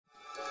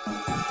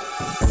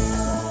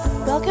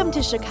Welcome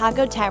to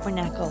Chicago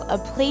Tabernacle, a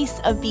place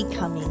of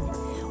becoming.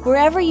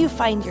 Wherever you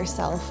find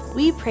yourself,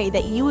 we pray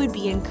that you would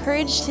be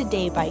encouraged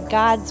today by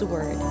God's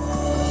Word.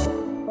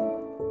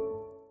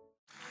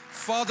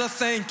 Father,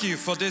 thank you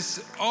for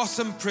this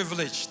awesome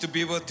privilege to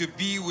be able to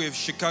be with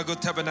Chicago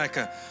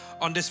Tabernacle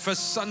on this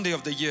first Sunday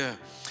of the year.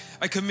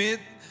 I commit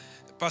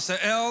Pastor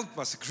L,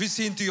 Pastor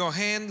Chrissy into your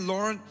hand,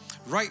 Lord.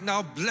 Right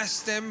now,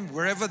 bless them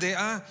wherever they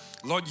are.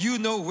 Lord, you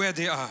know where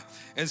they are.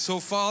 And so,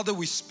 Father,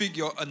 we speak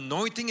your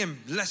anointing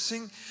and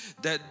blessing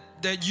that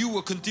you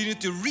will continue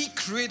to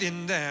recreate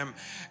in them.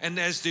 And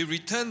as they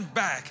return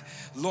back,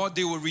 Lord,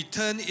 they will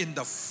return in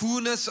the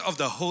fullness of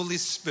the Holy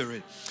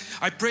Spirit.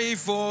 I pray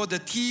for the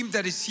team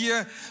that is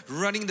here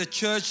running the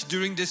church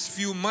during these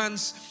few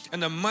months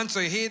and the months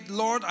ahead.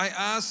 Lord, I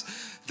ask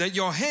that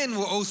your hand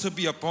will also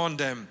be upon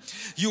them.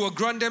 You will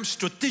grant them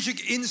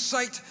strategic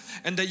insight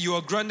and that you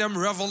will grant them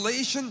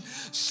revelation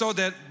so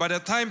that by the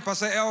time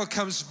Pastor L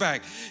comes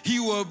back, he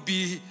will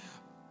be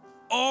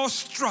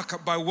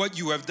awestruck by what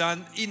you have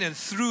done in and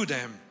through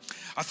them.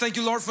 I thank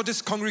you, Lord, for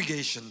this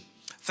congregation.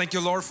 Thank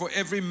you, Lord, for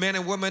every man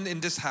and woman in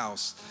this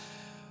house.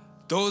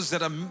 Those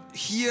that are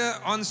here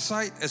on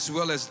site as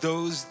well as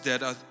those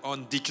that are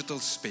on digital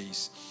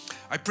space.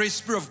 I pray,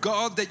 Spirit of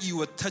God, that you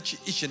will touch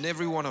each and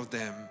every one of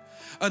them.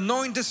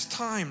 Anoint this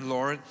time,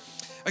 Lord.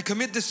 I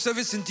commit this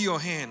service into your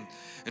hand.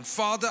 And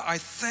Father, I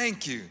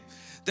thank you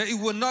that it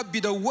will not be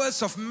the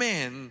words of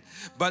man,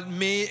 but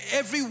may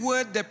every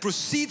word that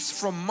proceeds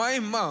from my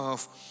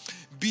mouth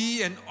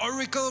be an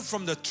oracle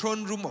from the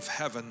throne room of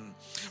heaven,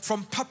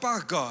 from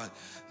Papa God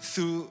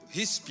through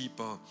his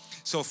people.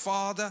 So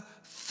Father,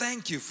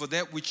 thank you for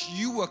that which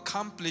you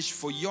accomplish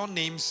for your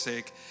name's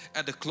sake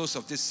at the close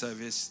of this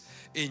service.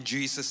 In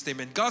Jesus'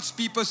 name. And God's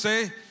people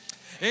say,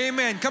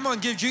 amen. Come on,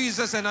 give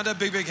Jesus another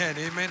big hand.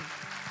 Amen.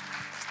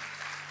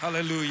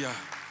 Hallelujah.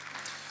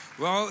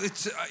 Well,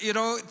 it's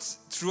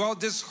throughout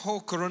this whole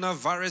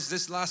coronavirus,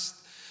 this last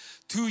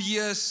 2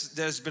 years,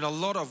 there's been a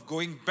lot of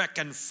going back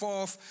and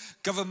forth.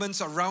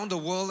 Governments around the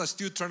world are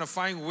still trying to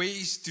find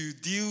ways to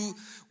deal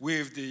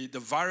with the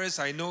virus.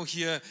 I know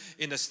here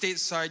in the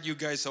stateside, you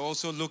guys are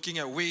also looking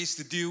at ways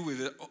to deal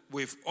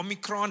with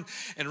Omicron.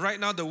 And right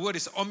now, the word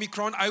is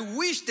Omicron. I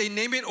wish they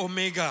name it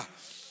Omega.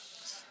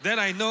 Then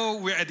I know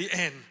we're at the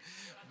end.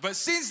 But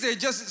since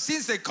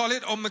they call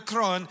it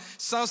Omicron,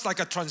 sounds like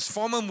a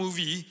Transformer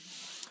movie.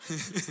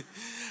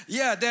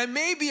 Yeah, there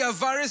may be a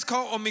virus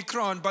called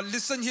Omicron, but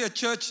listen here,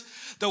 church.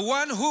 The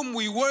one whom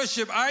we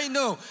worship, I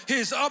know, he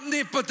is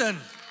omnipotent.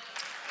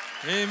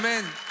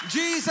 Amen.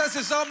 Jesus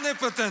is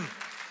omnipotent,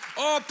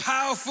 all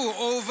powerful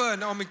over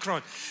an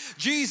Omicron.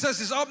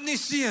 Jesus is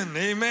omniscient.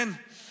 Amen.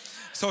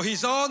 So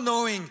he's all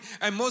knowing,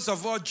 and most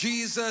of all,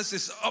 Jesus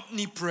is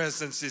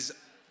omnipresent. He's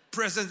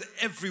present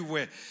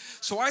everywhere.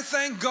 So I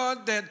thank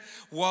God that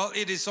while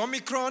it is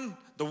Omicron,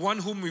 the one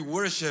whom we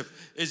worship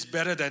is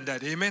better than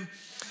that. Amen.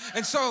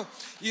 And so,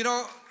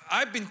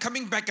 I've been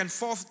coming back and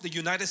forth the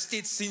United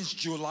States since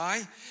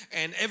July,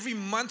 and every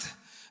month,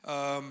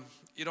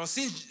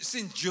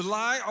 since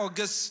July,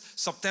 August,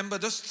 September,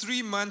 those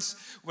 3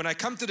 months, when I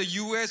come to the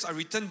US, I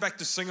return back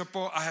to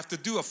Singapore, I have to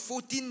do a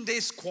 14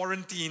 days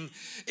quarantine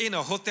in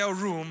a hotel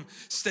room,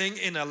 staying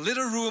in a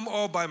little room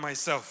all by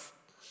myself.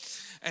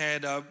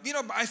 And,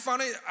 I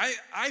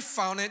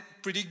found it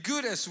pretty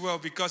good as well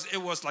because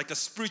it was like a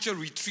spiritual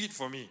retreat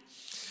for me.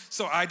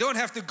 So I don't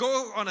have to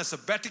go on a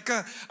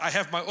sabbatical. I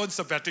have my own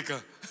sabbatical.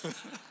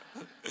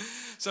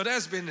 So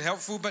that's been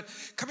helpful. But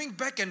coming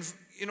back and,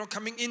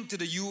 coming into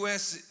the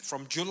U.S.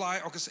 from July,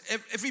 August,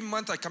 every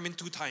month I come in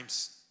 2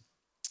 times.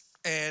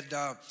 And,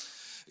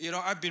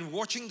 I've been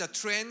watching the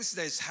trends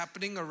that is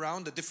happening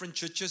around the different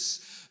churches,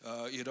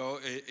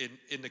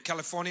 in the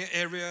California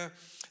area,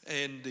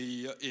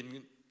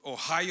 in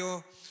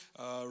Ohio,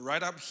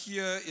 right up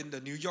here in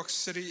the New York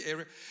City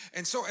area.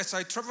 And so as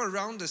I travel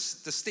around the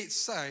state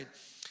side,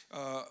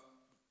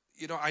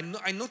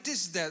 I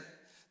noticed that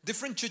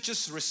different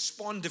churches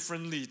respond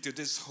differently to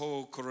this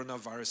whole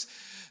coronavirus.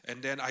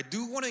 And then I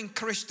do want to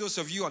encourage those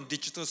of you on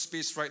digital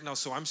space right now.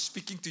 So I'm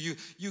speaking to you.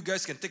 You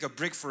guys can take a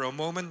break for a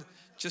moment.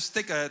 Just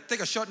take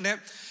a short nap.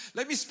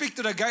 Let me speak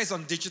to the guys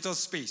on digital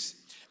space.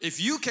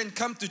 If you can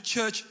come to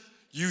church,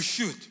 you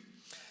should.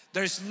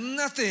 There's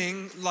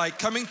nothing like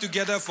coming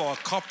together for a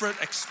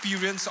corporate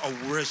experience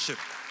of worship.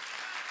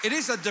 It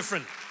is a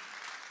different.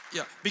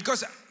 Yeah,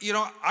 because,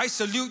 I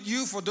salute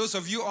you. For those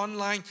of you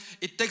online,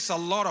 it takes a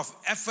lot of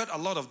effort, a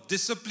lot of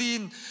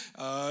discipline,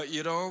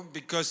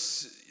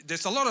 because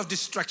there's a lot of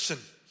distraction.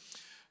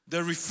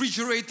 The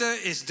refrigerator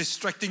is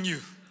distracting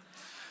you.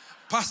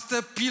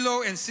 Pastor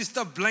Pillow and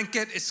Sister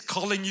Blanket is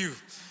calling you.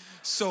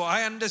 So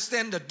I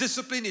understand the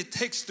discipline it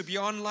takes to be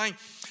online.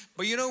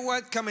 But you know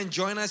what? Come and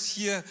join us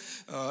here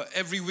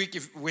every week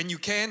when you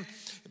can,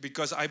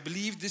 because I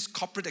believe this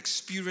corporate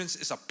experience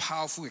is a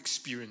powerful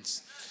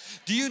experience.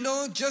 Do you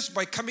know just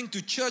by coming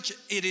to church,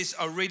 it is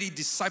already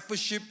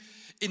discipleship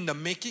in the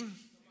making?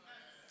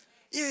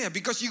 Yeah,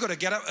 because you got to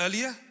get up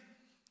earlier,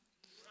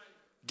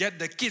 get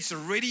the kids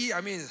ready.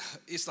 I mean,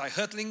 it's like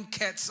hurtling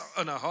cats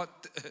on a hot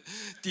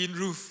tin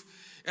roof.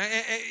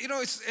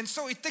 And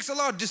so it takes a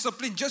lot of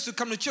discipline just to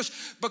come to church.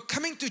 But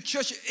coming to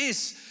church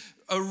is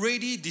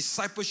already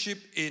discipleship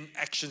in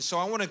action. So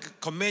I want to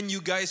commend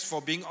you guys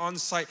for being on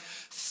site.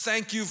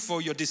 Thank you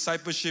for your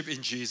discipleship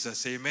in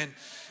Jesus. Amen.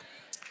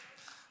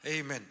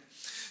 Amen.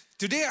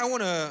 Today I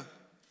want to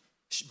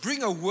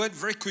bring a word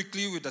very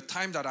quickly with the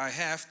time that I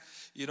have.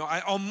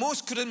 I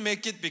almost couldn't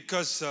make it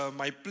because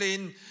my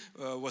plane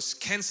was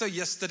canceled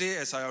yesterday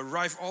as I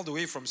arrived all the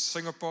way from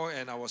Singapore,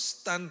 and I was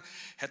stunned,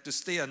 had to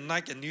stay a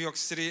night in New York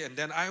City, and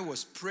then I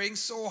was praying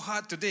so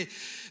hard today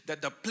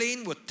that the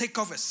plane would take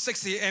off at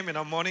 6 a.m. in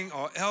the morning,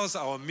 or else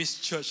I will miss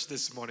church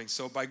this morning.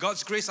 So by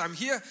God's grace, I'm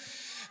here,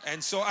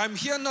 and so I'm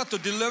here not to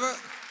deliver,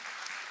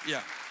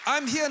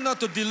 I'm here not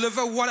to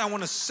deliver what I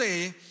want to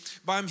say,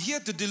 but I'm here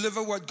to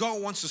deliver what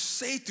God wants to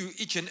say to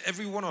each and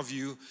every one of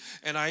you.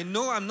 And I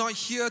know I'm not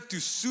here to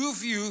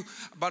soothe you,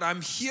 but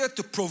I'm here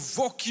to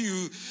provoke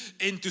you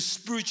into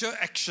spiritual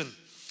action.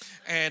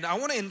 And I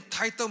want to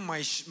entitle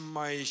my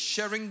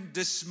sharing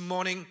this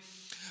morning,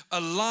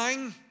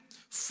 Align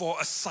for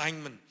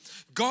Assignment.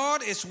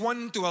 God is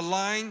wanting to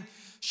align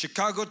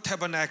Chicago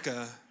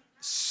Tabernacle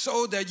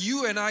so that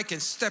you and I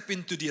can step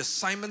into the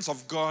assignments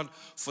of God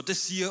for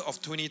this year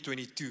of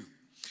 2022.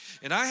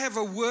 And I have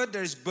a word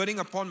that is burning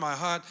upon my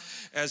heart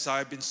as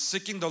I've been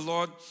seeking the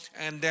Lord.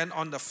 And then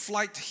on the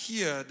flight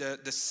here,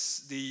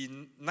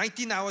 the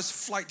 19 hours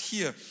flight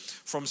here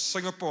from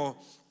Singapore,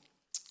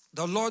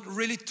 the Lord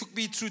really took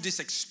me through this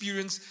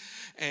experience.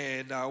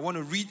 And I want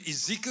to read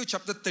Ezekiel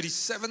chapter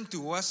 37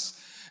 to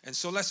us. And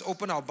so let's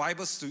open our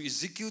Bibles to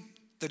Ezekiel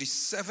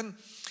 37.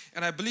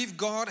 And I believe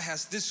God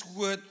has this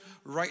word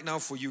right now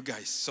for you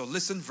guys. So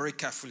listen very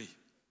carefully.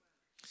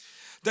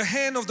 The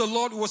hand of the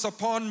Lord was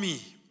upon me,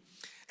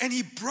 and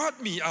He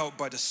brought me out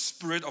by the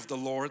Spirit of the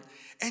Lord,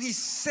 and He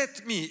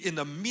set me in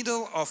the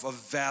middle of a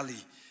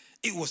valley.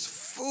 It was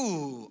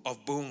full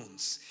of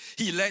bones.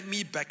 He led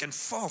me back and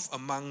forth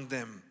among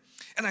them,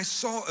 and I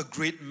saw a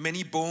great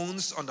many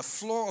bones on the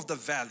floor of the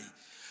valley,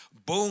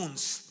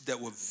 bones that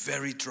were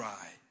very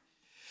dry.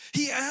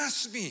 He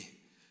asked me,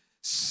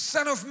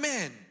 Son of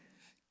man,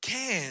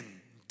 can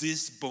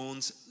these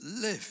bones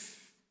live?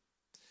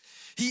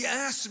 He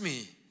asked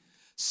me,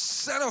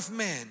 Son of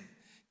man,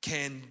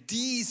 can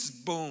these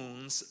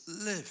bones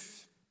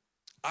live?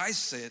 I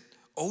said,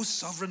 O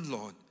sovereign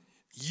Lord,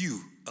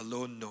 you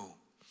alone know.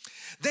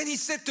 Then He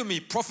said to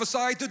me,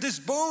 prophesy to these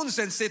bones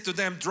and say to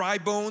them, dry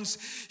bones,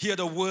 hear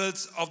the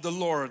words of the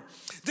Lord.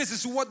 This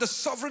is what the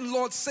sovereign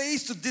Lord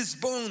says to these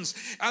bones.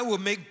 I will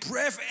make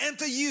breath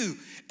enter you,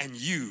 and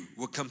you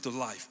will come to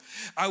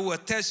life. I will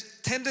attach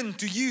tendon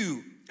to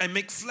you and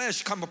make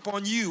flesh come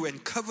upon you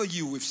and cover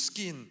you with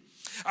skin.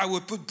 I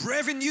will put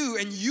breath in you,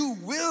 and you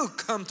will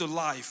come to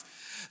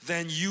life.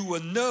 Then you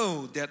will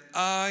know that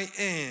I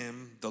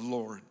am the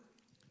Lord.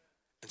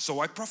 And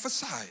so I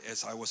prophesied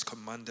as I was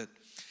commanded.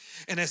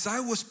 And as I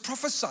was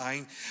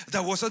prophesying,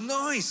 there was a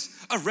noise,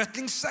 a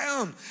rattling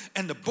sound,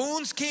 and the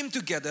bones came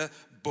together,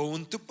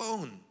 bone to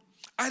bone.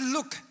 I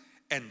looked,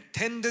 and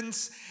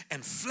tendons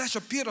and flesh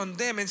appeared on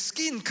them, and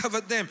skin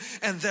covered them,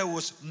 and there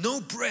was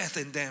no breath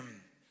in them.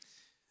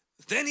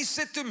 Then He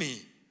said to me,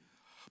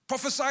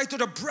 prophesy to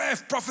the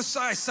breath,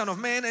 prophesy, Son of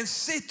man, and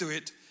say to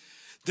it,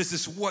 this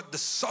is what the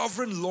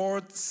sovereign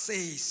Lord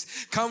says.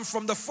 Come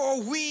from the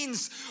four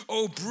winds,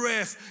 O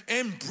breath,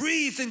 and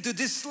breathe into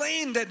this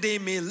slain that they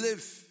may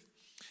live.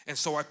 And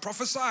so I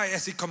prophesied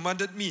as He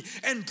commanded me,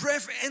 and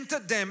breath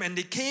entered them, and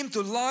they came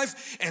to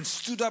life and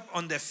stood up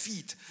on their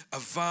feet, a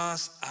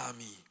vast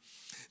army.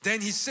 Then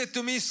He said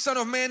to me, Son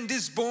of man,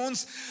 these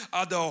bones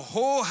are the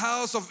whole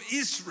house of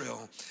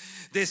Israel.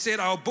 They said,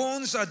 our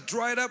bones are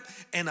dried up,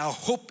 and our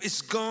hope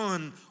is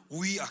gone.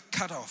 We are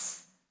cut off.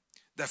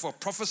 Therefore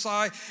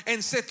prophesy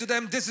and said to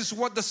them, this is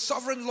what the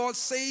sovereign Lord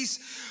says.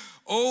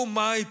 O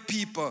my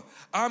people,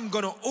 I'm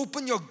going to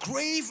open your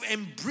grave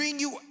and bring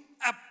you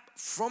up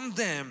from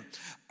them.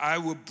 I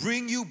will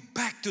bring you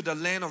back to the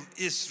land of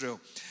Israel.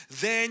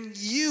 Then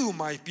you,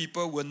 my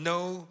people, will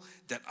know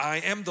that I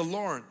am the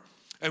Lord.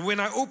 And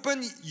when I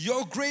open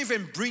your grave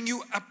and bring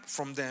you up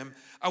from them,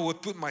 I will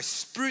put my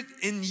spirit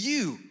in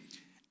you,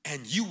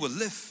 and you will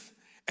live,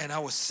 and I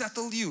will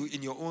settle you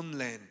in your own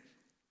land.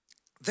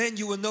 Then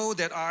you will know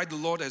that I, the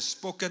Lord, have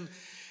spoken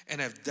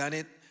and have done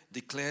it,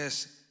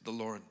 declares the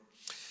Lord.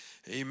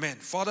 Amen.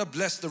 Father,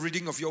 bless the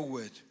reading of your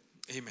word.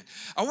 Amen.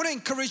 I want to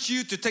encourage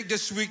you to take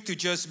this week to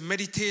just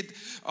meditate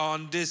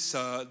on this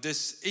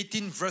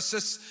 18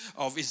 verses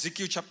of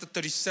Ezekiel chapter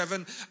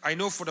 37. I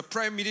know for the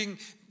prayer meeting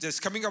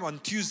that's coming up on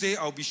Tuesday,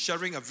 I'll be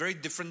sharing a very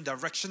different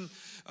direction.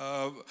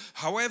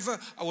 However,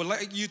 I would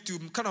like you to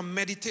kind of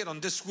meditate on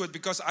this word,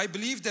 because I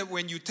believe that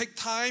when you take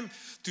time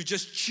to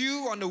just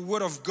chew on the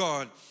word of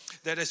God,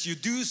 that as you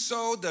do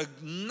so, the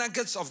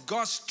nuggets of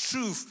God's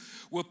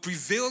truth will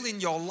prevail in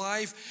your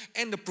life,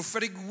 and the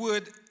prophetic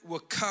word will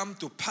come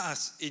to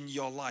pass in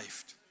your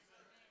life.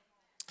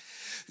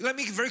 Let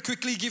me very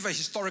quickly give a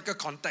historical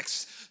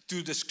context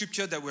to the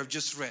scripture that we have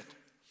just read.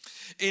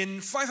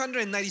 In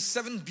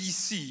 597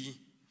 BC,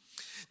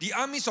 the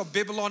armies of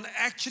Babylon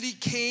actually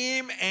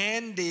came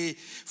and they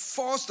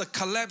forced the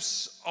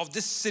collapse of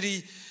this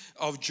city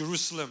of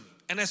Jerusalem.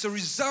 And as a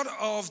result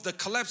of the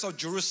collapse of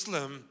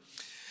Jerusalem,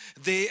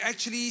 they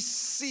actually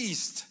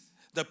seized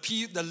the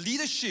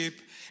leadership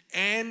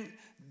and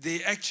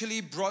they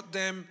actually brought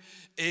them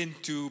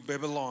into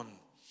Babylon.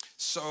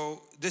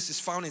 So this is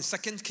found in 2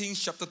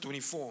 Kings chapter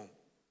 24.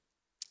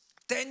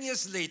 10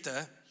 years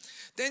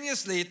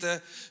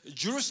later,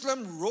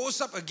 Jerusalem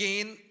rose up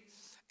again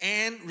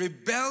and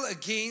rebelled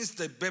against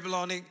the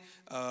Babylonic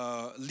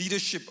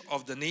leadership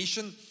of the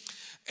nation.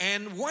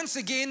 And once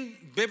again,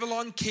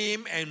 Babylon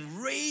came and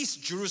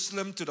razed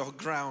Jerusalem to the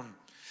ground,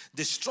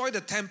 destroyed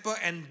the temple,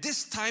 and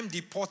this time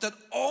deported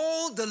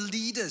all the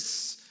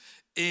leaders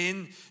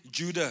in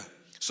Judah.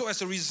 So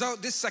as a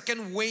result, this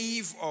second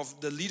wave of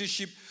the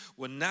leadership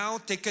were now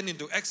taken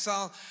into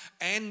exile,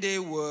 and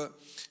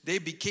they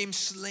became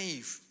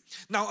slaves.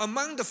 Now,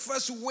 among the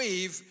first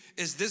wave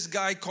is this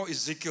guy called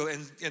Ezekiel,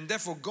 and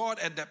therefore God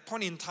at that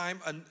point in time,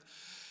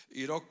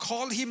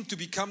 called him to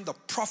become the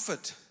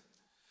prophet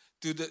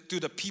to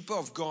the people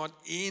of God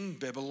in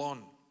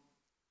Babylon.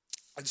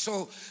 And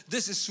so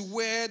this is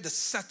where the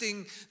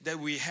setting that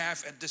we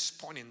have at this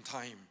point in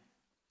time.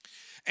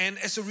 And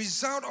as a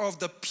result of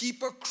the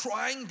people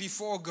crying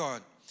before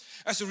God,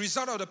 as a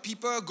result of the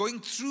people going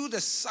through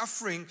the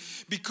suffering,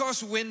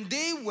 because when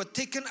they were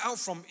taken out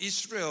from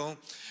Israel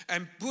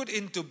and put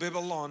into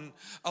Babylon,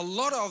 a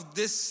lot of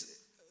these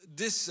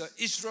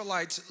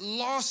Israelites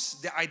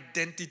lost their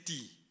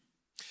identity.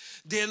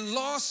 They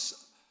lost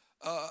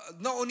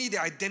not only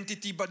their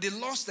identity, but they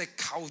lost their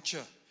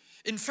culture.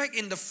 In fact,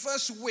 in the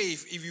first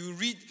wave, if you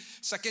read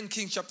 2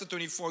 Kings chapter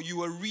 24, you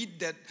will read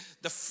that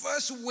the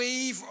first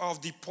wave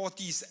of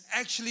deportees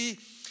actually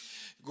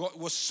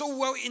was so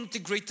well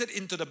integrated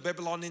into the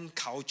Babylonian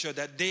culture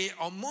that they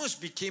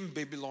almost became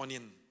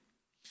Babylonian.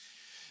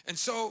 And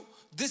so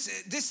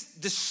this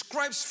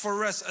describes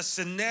for us a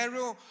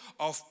scenario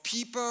of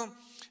people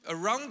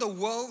around the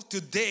world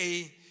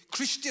today,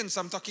 Christians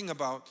I'm talking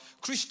about,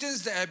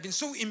 Christians that have been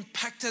so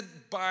impacted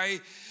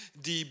by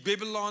the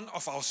Babylon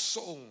of our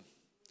soul.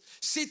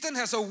 Satan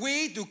has a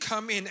way to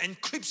come in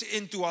and creeps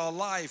into our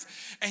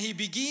life, and he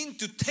begins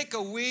to take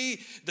away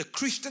the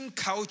Christian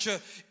culture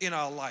in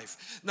our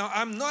life. Now,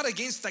 I'm not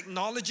against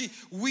technology.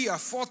 We are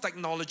for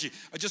technology.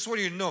 I just want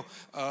you to know,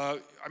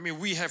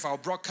 we have our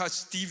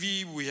broadcast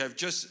TV. We have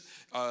just,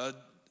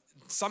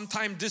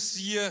 sometime this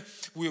year,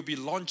 we'll be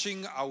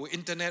launching our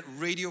internet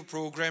radio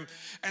program.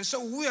 And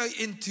so we are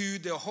into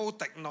the whole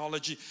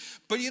technology.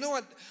 But you know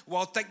what?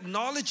 While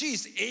technology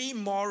is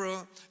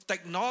amoral,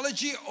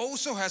 technology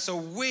also has a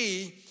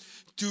way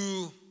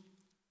to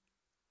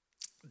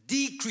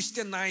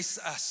de-Christianize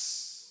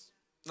us.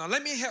 Now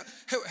let me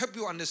help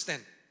you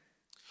understand.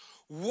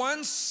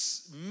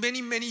 Once,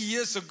 many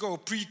years ago,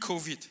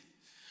 pre-COVID,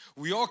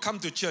 we all come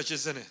to church,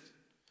 isn't it?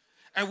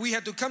 And we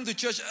had to come to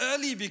church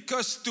early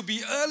because to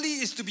be early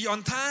is to be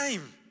on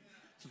time.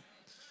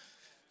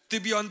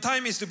 To be on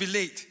time is to be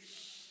late.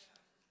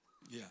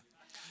 Yeah.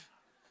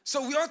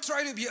 So we all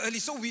try to be early.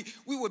 So we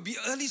will be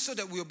early so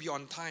that we'll be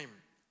on time.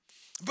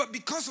 But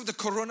because of the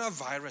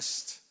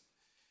coronavirus,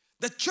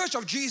 the Church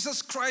of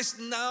Jesus Christ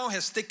now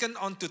has taken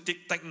on to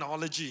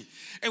technology.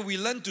 And we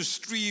learn to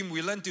stream,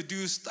 we learn to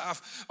do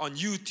stuff on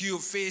YouTube,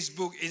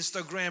 Facebook,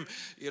 Instagram,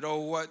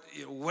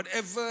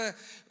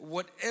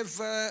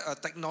 whatever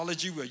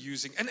technology we're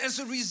using. And as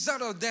a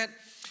result of that,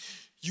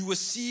 you will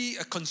see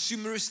a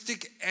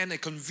consumeristic and a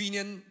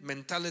convenient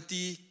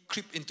mentality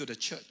creep into the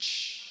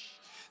church.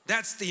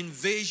 That's the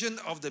invasion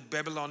of the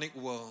Babylonic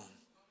world.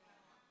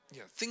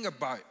 Yeah, think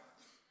about it.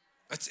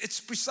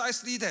 It's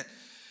precisely that.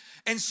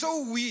 And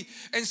so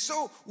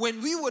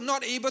when we were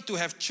not able to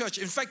have church,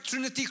 in fact,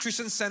 Trinity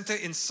Christian Center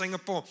in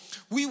Singapore,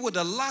 we were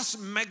the last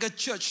mega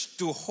church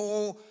to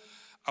hold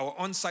our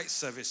on-site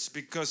service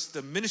because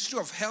the Ministry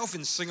of Health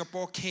in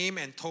Singapore came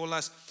and told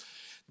us,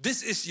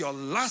 this is your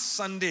last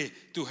Sunday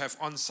to have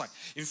on-site.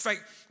 In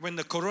fact, when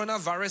the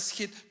coronavirus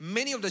hit,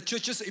 many of the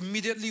churches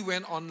immediately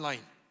went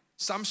online.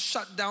 Some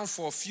shut down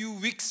for a few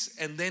weeks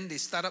and then they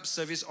start up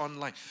service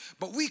online.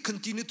 But we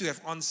continue to have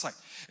on-site.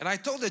 And I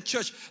told the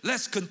church,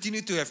 let's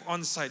continue to have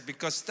on-site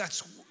because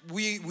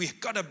we've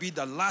got to be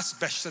the last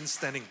bastion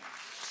standing.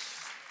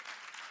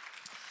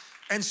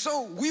 And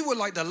so we were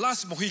like the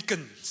last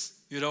Mohicans.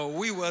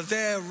 We were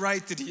there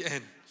right to the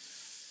end.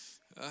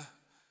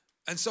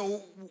 And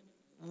so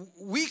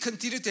we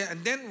continued to,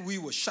 and then we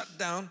were shut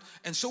down.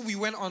 And so we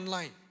went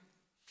online.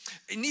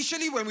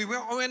 Initially, when we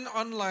went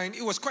online,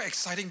 it was quite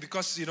exciting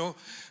because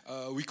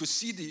we could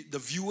see the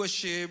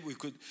viewership. We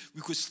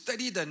could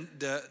study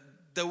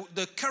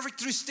the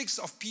characteristics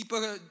of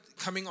people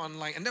coming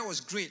online, and that was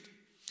great.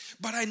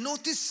 But I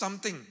noticed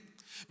something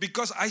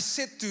because I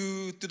said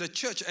to the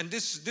church, and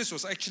this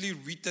was actually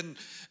written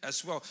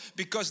as well,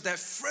 because that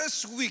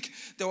first week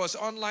that was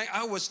online,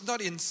 I was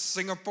not in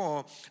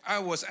Singapore. I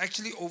was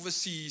actually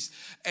overseas,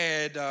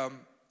 and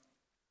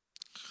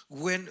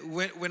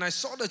when I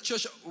saw the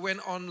church went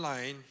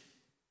online,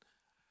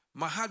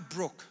 my heart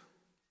broke.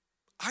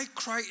 I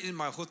cried in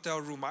my hotel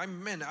room.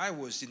 I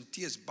was in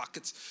tears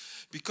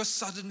buckets because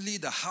suddenly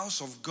the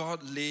house of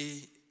God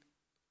lay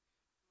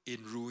in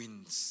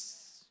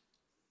ruins.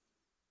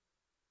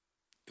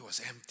 It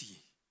was empty.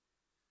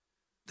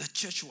 The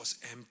church was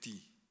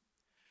empty.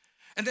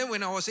 And then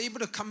when I was able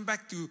to come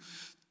back to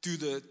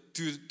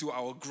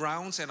our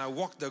grounds, and I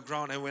walked the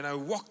ground, and when I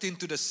walked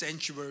into the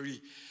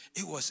sanctuary,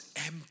 it was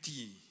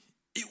empty.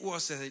 It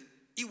was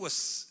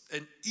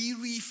an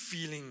eerie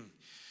feeling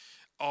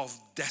of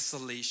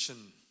desolation.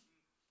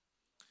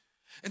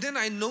 And then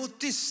I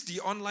noticed the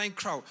online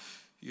crowd.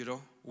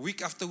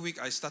 Week after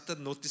week, I started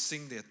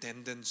noticing the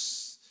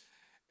attendance.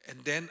 And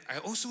then I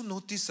also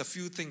noticed a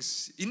few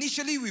things.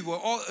 Initially, we were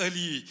all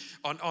early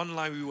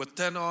online. We would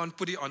turn on,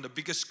 put it on the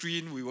bigger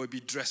screen. We would be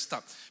dressed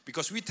up.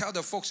 Because we tell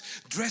the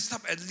folks, dressed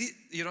up at least,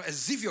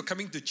 as if you're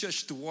coming to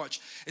church to watch.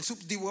 And so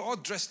they were all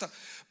dressed up.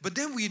 But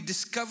then we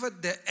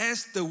discovered that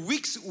as the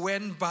weeks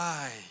went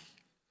by,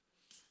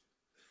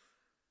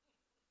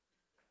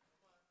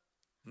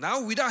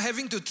 now without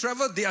having to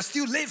travel, they are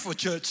still late for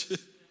church.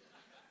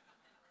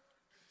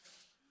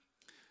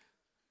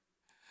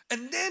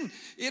 And then,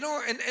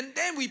 and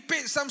then we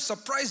paid some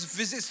surprise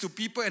visits to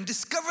people and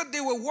discovered they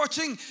were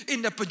watching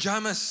in their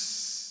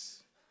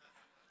pajamas.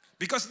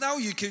 Because now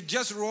you can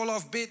just roll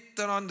off bed,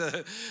 turn on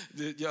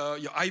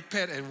your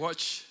iPad and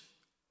watch.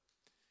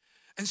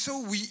 And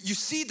so you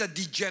see the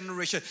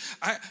degeneration.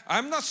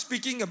 I'm not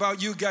speaking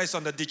about you guys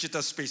on the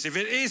digital space. If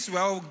it is,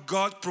 well,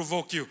 God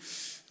provoked you.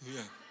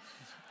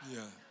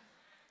 Yeah.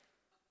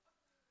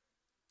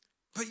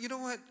 But you know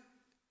what?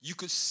 You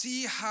could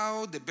see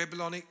how the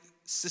Babylonic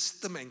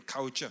system and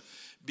culture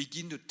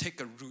begin to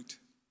take a root.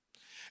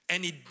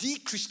 And it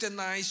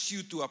de-Christianized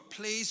you to a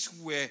place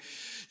where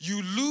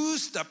you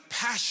lose the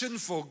passion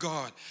for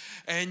God.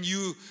 And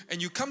you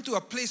come to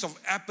a place of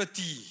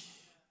apathy.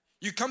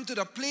 You come to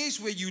the place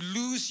where you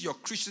lose your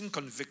Christian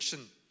conviction.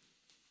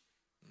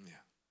 Yeah.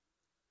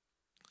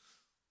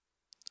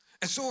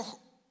 And so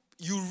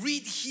you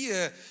read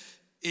here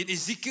in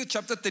Ezekiel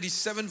chapter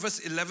 37 verse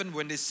 11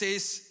 when it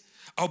says,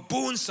 our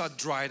bones are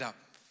dried up.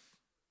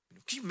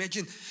 Can you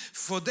imagine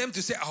for them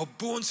to say our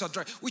bones are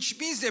dry, which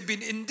means they've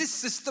been in this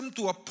system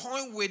to a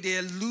point where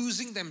they're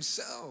losing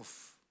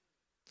themselves.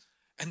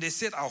 And they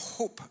said our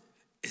hope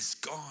is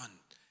gone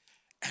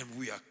and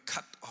we are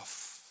cut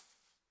off.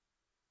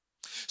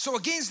 So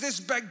against this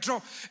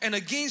backdrop and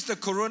against the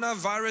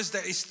coronavirus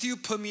that is still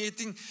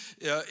permeating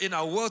in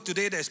our world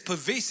today, that is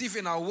pervasive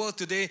in our world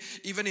today,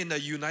 even in the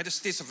United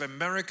States of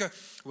America,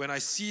 when I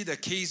see the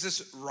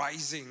cases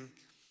rising,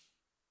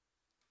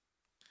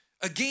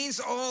 against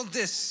all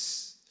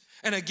this,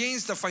 and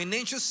against the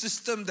financial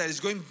system that is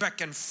going back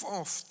and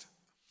forth,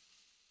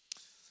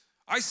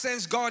 I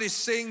sense God is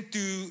saying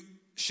to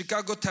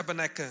Chicago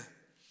Tabernacle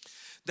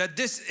that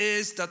this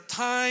is the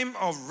time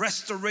of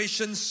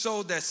restoration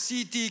so that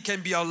CT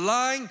can be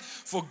aligned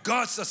for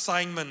God's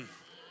assignment.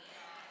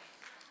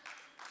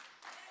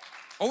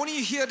 I want you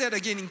to hear that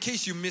again in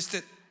case you missed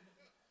it.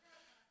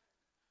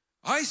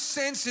 I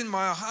sense in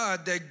my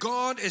heart that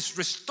God is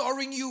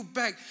restoring you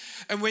back.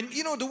 And when,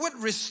 the word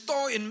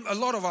restore in a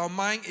lot of our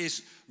mind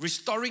is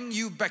restoring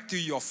you back to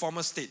your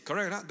former state.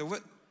 Correct? Huh? The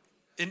word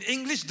in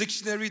English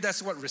dictionary,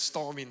 that's what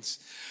restore means.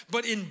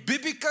 But in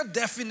biblical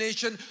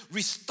definition,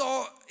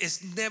 restore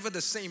is never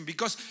the same.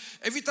 Because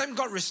every time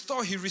God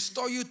restore, He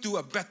restore you to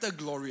a better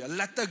glory, a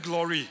latter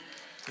glory,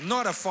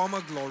 not a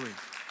former glory.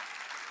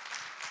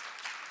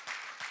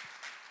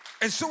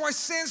 And so I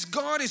sense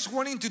God is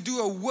wanting to do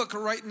a work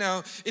right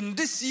now in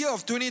this year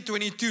of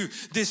 2022.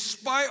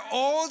 Despite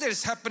all that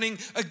is happening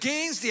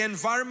against the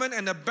environment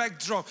and the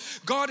backdrop,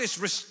 God is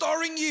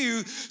restoring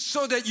you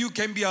so that you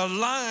can be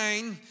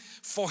aligned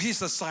for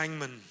His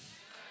assignment.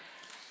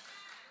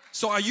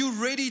 So are you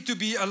ready to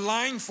be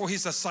aligned for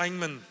His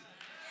assignment?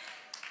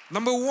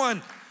 Number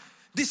one,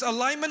 this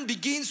alignment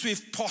begins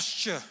with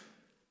posture.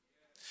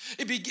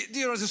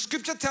 The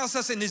scripture tells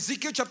us in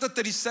Ezekiel chapter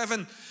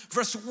 37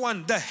 verse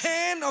 1, the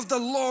hand of the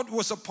Lord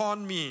was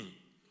upon me.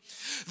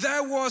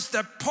 There was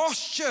the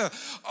posture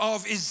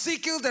of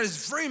Ezekiel that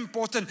is very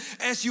important.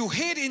 As you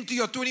head into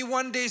your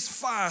 21 days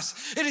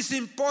fast, it is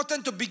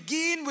important to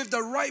begin with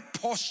the right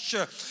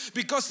posture,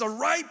 because the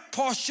right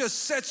posture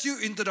sets you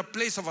into the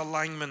place of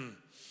alignment.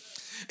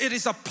 It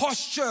is a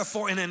posture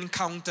for an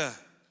encounter.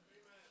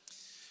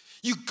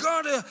 You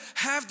gotta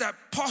have that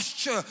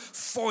posture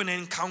for an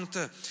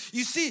encounter.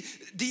 You see,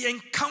 the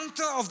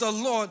encounter of the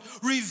Lord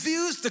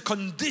reveals the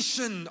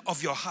condition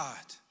of your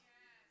heart.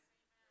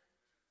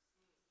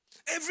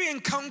 Every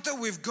encounter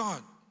with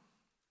God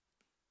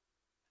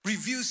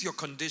reveals your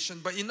condition.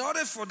 But in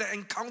order for the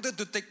encounter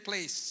to take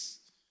place,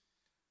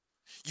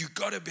 you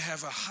gotta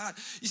have a heart.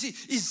 You see,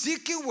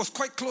 Ezekiel was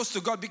quite close to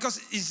God, because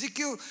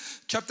Ezekiel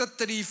chapter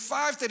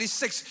 35,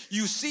 36,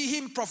 you see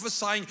him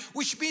prophesying,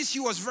 which means he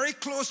was very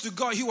close to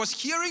God. He was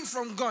hearing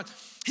from God.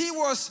 He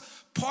was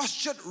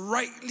postured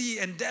rightly,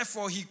 and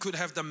therefore he could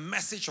have the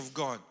message of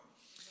God.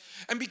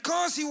 And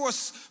because he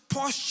was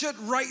postured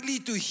rightly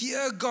to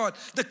hear God,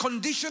 the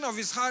condition of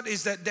his heart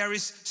is that there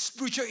is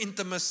spiritual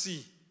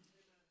intimacy.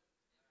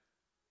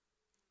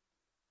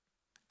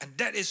 And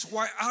that is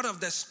why out of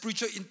that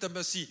spiritual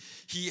intimacy,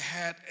 he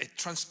had a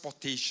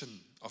transportation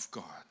of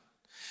God.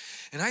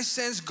 And I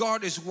sense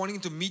God is wanting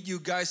to meet you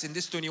guys in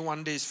this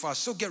 21 days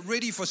fast. So get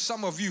ready for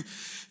some of you.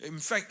 In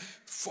fact,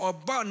 for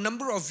about a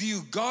number of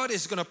you, God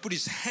is going to put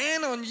his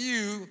hand on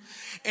you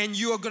and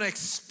you are going to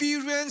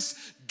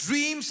experience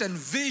dreams and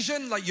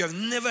vision like you have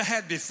never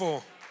had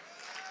before.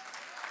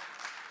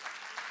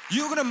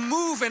 You're going to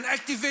move and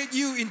activate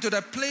you into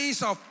the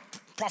place of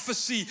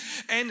prophecy.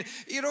 And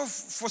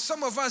for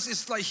some of us,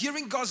 it's like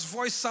hearing God's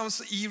voice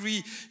sounds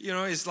eerie,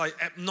 it's like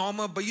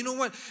abnormal. But you know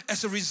what?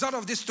 As a result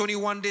of this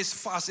 21 days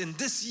fast in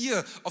this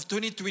year of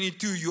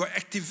 2022, you are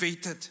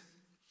activated.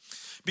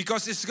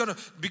 Because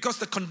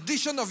the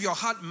condition of your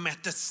heart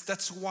matters.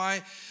 That's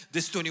why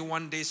this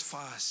 21 days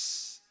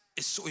fast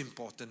is so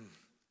important.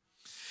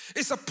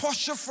 It's a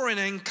posture for an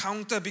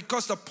encounter,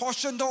 because the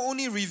posture not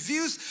only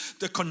reveals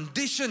the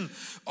condition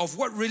of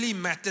what really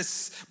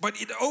matters,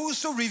 but it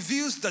also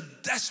reveals the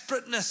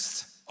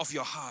desperateness of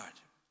your heart.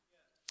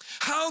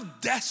 How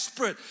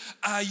desperate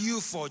are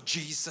you for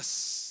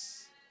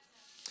Jesus?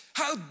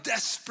 How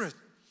desperate?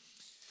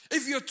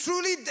 If you're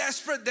truly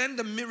desperate, then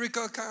the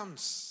miracle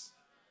comes.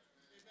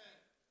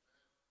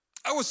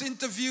 I was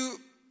interviewed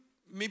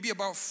maybe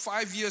about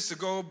 5 years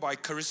ago by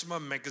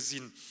Charisma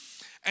magazine.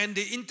 And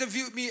they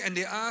interviewed me and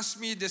they asked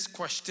me this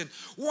question: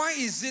 why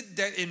is it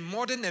that in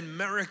modern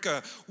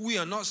America, we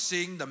are not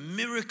seeing the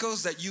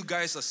miracles that you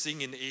guys are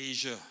seeing in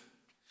Asia?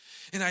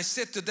 And I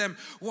said to them,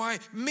 why?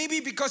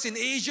 Maybe because in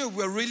Asia,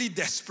 we're really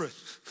desperate.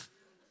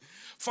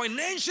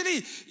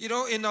 Financially,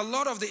 in a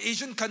lot of the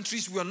Asian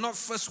countries, we are not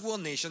first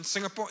world nation.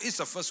 Singapore is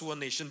a first world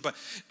nation, but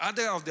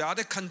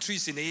other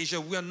countries in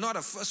Asia, we are not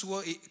a first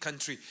world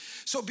country.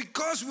 So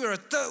because we are a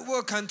third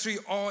world country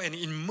or an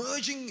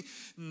emerging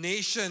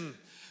nation,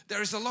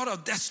 there is a lot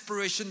of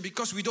desperation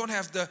because we don't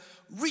have the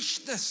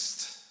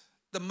richness,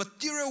 the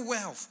material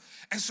wealth.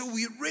 And so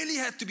we really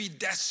had to be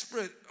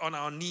desperate on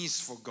our knees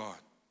for God.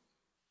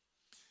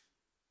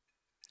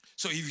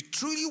 So if you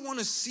truly want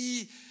to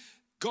see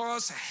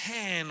God's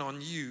hand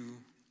on you,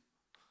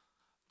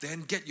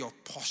 then get your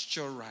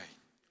posture right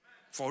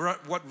for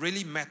what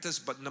really matters.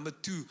 But number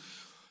two,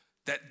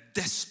 that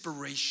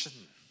desperation.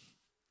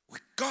 We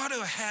got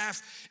to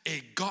have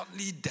a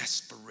godly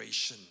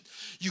desperation.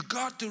 You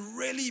got to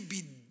really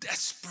be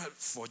desperate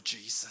for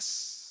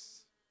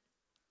Jesus.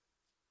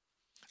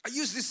 I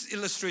use this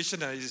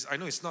illustration. I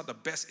know it's not the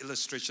best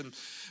illustration,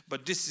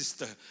 but this is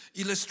the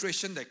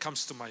illustration that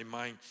comes to my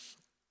mind.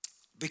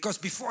 Because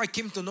before I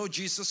came to know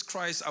Jesus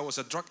Christ, I was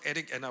a drug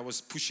addict and I was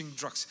pushing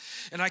drugs.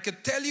 And I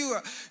could tell you,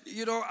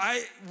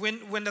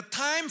 when the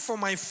time for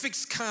my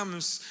fix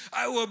comes,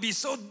 I will be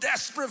so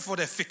desperate for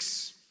that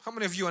fix. How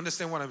many of you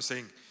understand what I'm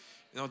saying?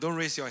 Don't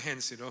raise your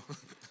hands,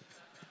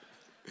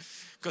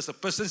 Because the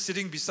person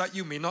sitting beside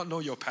you may not know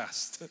your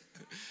past.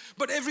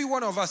 But every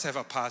one of us have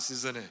a past,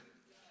 isn't it?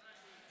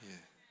 Yeah.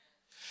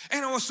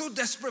 And I was so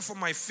desperate for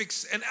my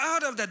fix. And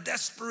out of that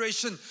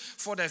desperation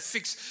for that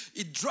fix,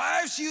 it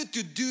drives you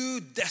to do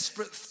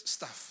desperate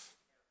stuff.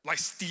 Like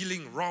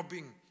stealing,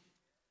 robbing.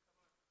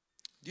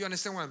 Do you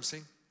understand what I'm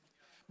saying?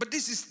 But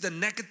this is the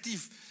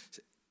negative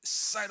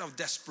side of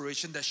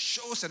desperation that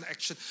shows an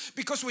action.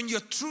 Because when you're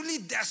truly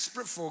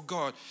desperate for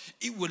God,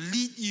 it will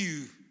lead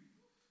you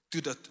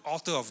to the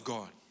altar of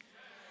God.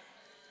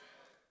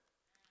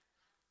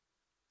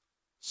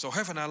 So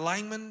have an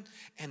alignment,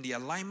 and the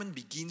alignment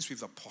begins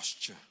with a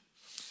posture.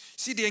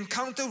 See, the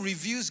encounter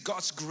reveals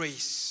God's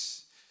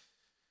grace.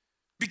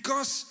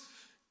 Because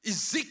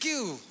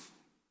Ezekiel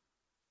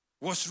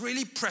was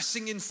really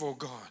pressing in for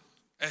God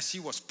as he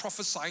was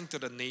prophesying to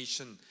the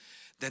nation.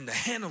 Then the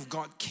hand of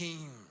God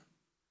came.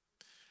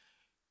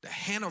 The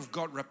hand of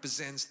God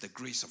represents the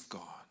grace of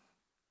God.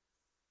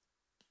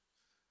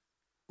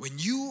 When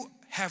you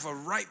have a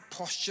right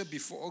posture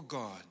before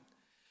God,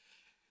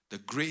 the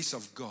grace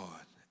of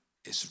God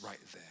is right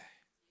there.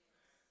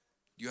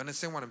 Do you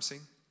understand what I'm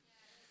saying?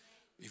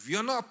 If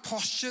you're not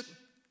postured,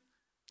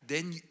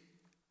 then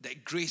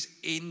that grace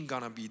ain't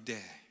gonna be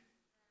there.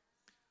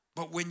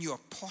 But when you are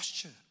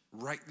postured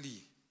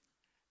rightly,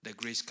 the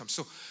grace comes.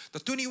 So the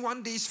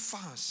 21 days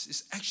fast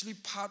is actually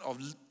part of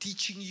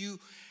teaching you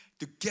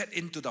to get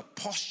into the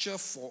posture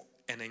for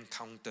an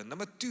encounter.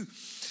 Number two,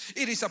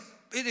 it is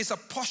a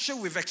posture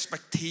with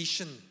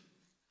expectation.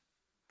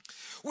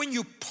 When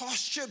you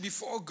posture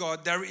before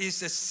God, there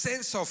is a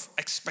sense of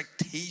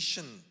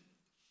expectation.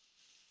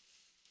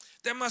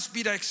 There must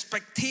be the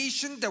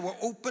expectation that will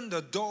open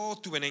the door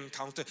to an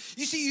encounter.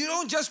 You see, you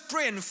don't just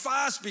pray and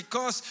fast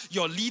because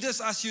your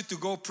leaders ask you to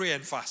go pray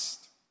and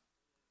fast.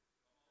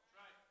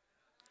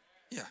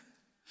 Yeah.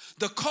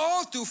 The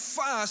call to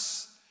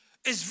fast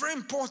is very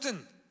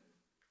important.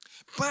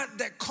 But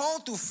that call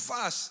to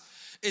fast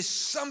is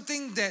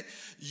something that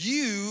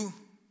you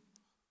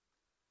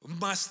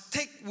must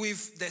take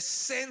with the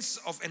sense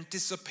of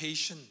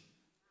anticipation.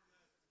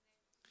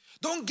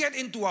 Don't get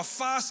into a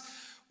fast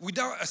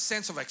without a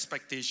sense of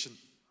expectation.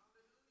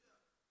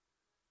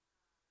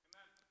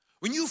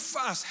 When you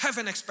fast, have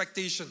an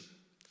expectation.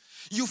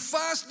 You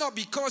fast not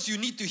because you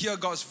need to hear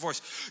God's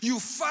voice. You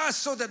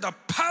fast so that the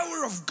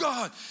power of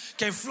God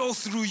can flow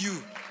through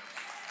you.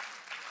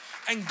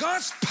 And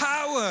God's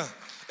power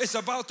is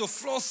about to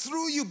flow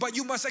through you, but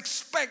you must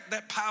expect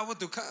that power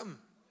to come.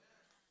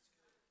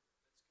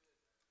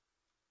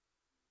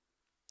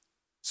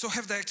 So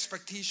have the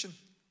expectation.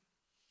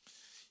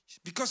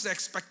 Because the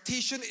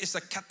expectation is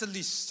a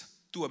catalyst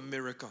to a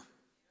miracle.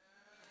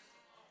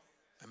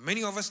 And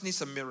many of us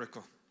need a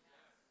miracle.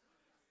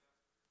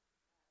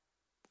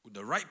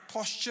 The right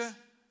posture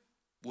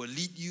will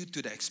lead you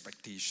to the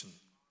expectation.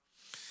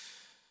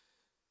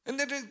 And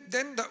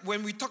then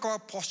when we talk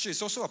about posture,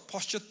 it's also a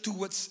posture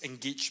towards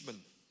engagement.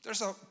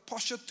 There's a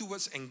posture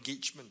towards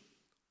engagement.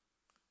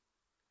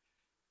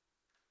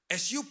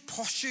 As you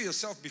posture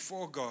yourself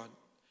before God,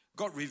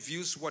 God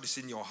reveals what is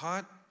in your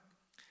heart.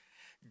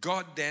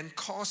 God then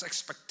causes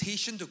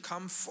expectation to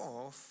come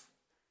forth.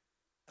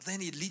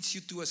 Then it leads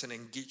you towards an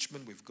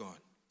engagement with God.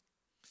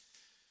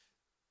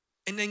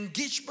 An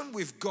engagement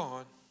with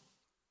God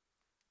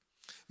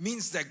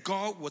means that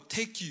God will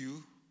take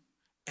you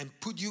and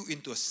put you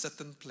into a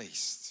certain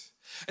place.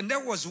 And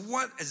that was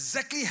what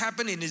exactly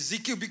happened in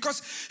Ezekiel,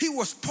 because he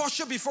was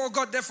postured before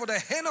God. Therefore, the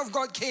hand of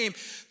God came,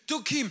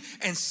 took him,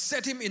 and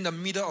set him in the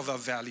middle of a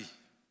valley.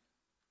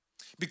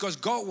 Because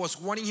God was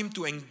wanting him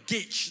to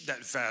engage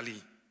that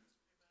valley.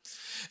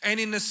 And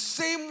in the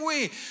same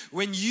way,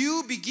 when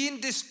you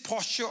begin this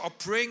posture of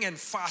praying and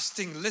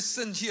fasting,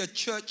 listen here,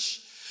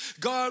 church,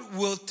 God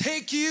will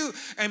take you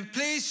and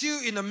place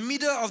you in the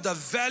middle of the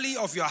valley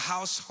of your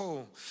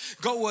household.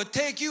 God will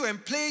take you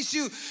and place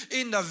you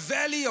in the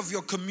valley of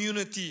your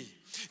community.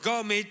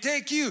 God may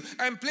take you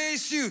and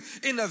place you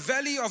in the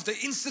valley of the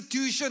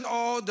institution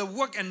or the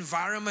work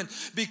environment,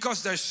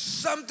 because there's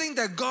something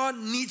that God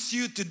needs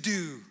you to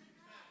do.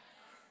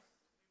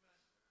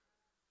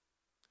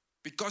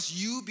 Because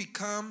you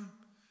become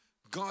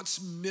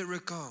God's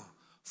miracle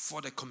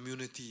for the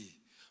community,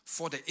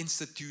 for the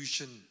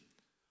institution,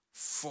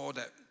 for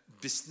the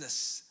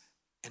business,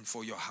 and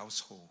for your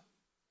household.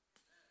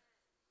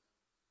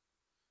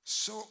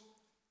 So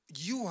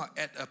you are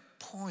at a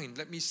point,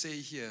 let me say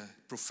here,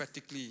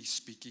 prophetically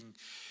speaking,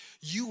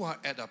 you are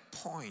at a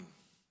point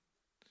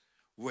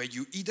where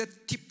you either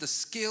tip the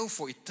scale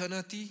for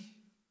eternity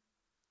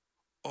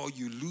or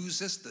you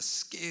loses the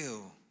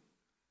scale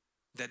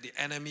that the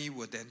enemy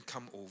will then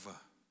come over.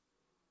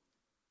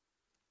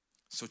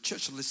 So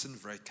church, listen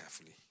very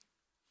carefully.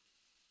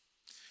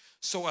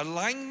 So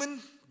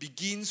alignment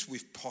begins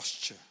with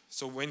posture.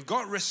 So when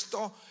God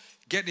restores,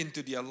 get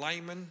into the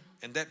alignment,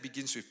 and that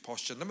begins with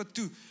posture. Number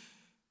 2,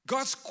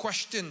 God's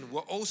question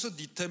will also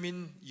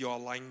determine your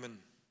alignment.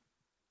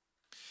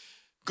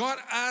 God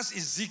asked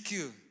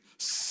Ezekiel,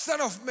 "Son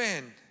of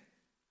man,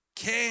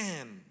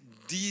 can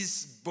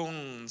these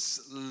bones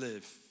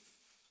live?"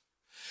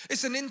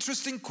 It's an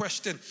interesting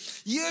question.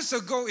 Years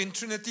ago in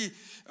Trinity,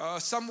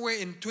 somewhere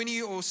in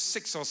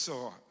 2006 or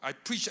so, I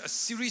preached a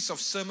series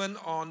of sermons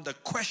on the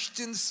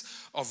questions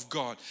of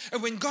God.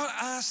 And when God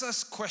asks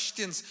us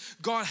questions,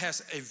 God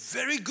has a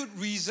very good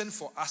reason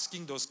for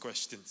asking those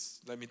questions.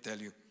 Let me tell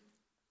you.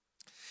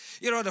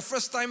 You know, the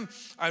first time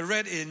I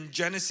read in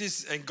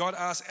Genesis, and God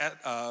asked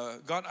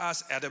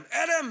Adam,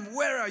 "Adam,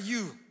 where are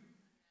you?"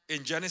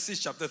 In Genesis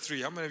chapter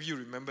 3. How many of you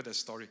remember that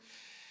story?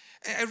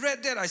 And I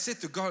read that, I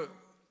said to God,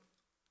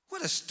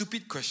 what a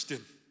stupid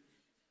question.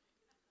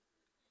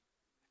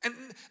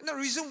 And the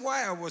reason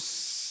why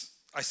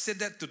I said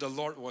that to the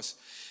Lord was,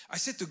 I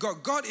said to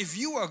God, "God, if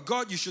you are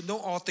God, you should know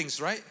all things,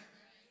 right?"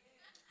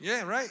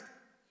 Yeah, right?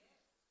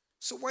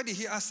 So why did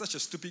he ask such a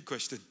stupid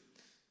question?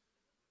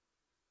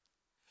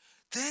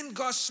 Then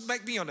God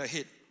smacked me on the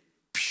head.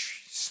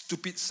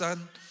 Stupid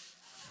son.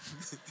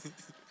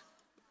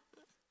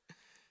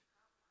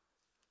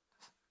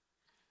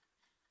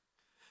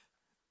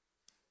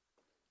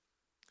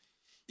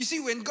 You see,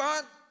 when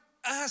God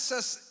asks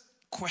us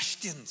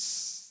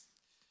questions,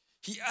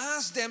 he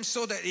asks them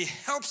so that it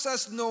helps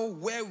us know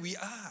where we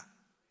are.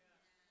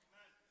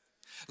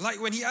 Like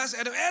when he asked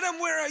Adam, "Adam,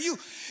 where are you?"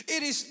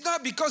 It is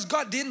not because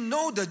God didn't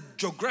know the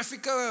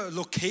geographical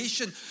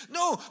location.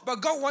 No, but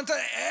God wanted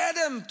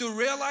Adam to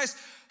realize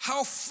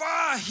how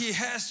far he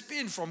has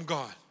been from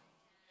God.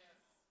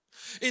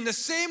 In the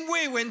same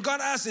way, when God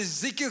asked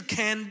Ezekiel,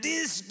 "Can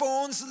these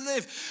bones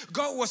live?"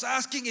 God was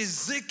asking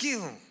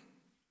Ezekiel,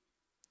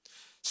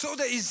 so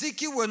that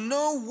Ezekiel will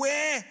know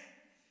where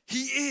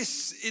he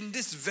is in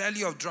this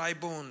valley of dry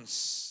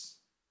bones.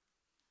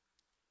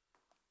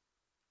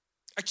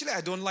 Actually,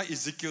 I don't like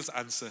Ezekiel's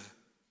answer.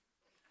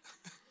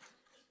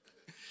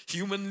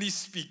 Humanly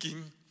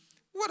speaking,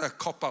 what a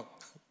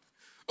cop-out.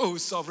 "Oh,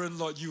 sovereign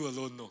Lord, you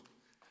alone know."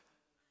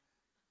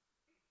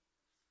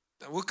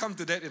 We'll come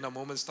to that in a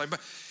moment's time.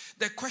 But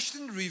that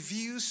question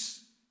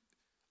reveals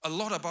a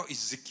lot about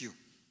Ezekiel.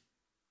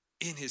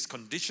 In his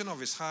condition of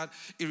his heart,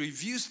 it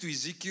reveals to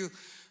Ezekiel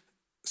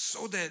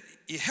so that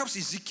it helps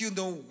Ezekiel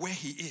know where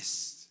he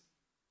is.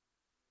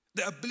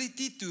 The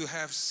ability to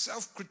have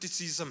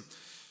self-criticism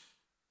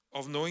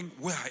of knowing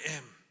where I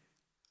am,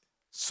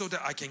 so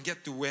that I can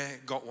get to where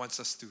God wants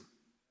us to.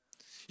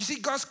 You see,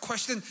 God's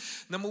question,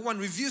 number one,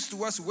 reveals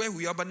to us where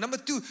we are. But number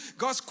two,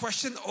 God's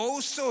question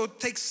also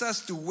takes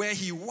us to where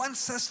He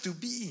wants us to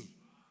be.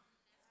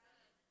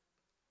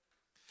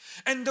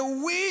 And the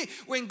way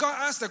when God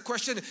asks the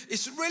question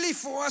is really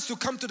for us to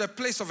come to the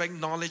place of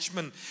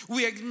acknowledgement.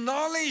 We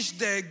acknowledge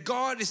that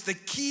God is the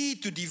key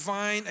to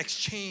divine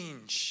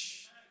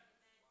exchange.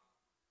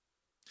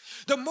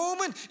 The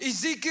moment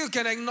Ezekiel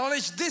can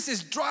acknowledge this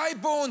is dry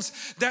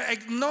bones, the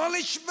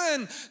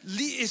acknowledgement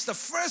is the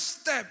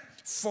first step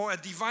for a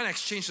divine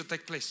exchange to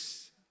take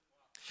place.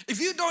 If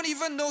you don't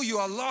even know you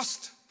are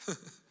lost,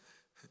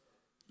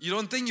 you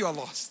don't think you are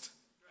lost.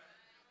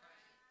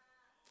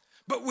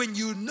 But when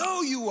you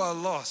know you are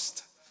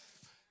lost,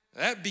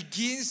 that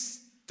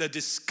begins the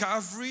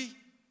discovery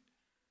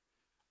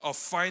of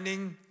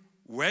finding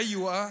where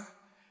you are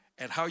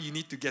and how you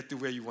need to get to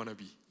where you want to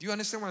be. Do you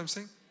understand what I'm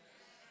saying?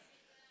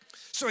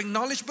 So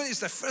acknowledgement is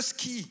the first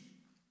key.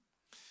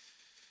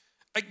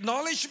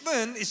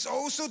 Acknowledgement is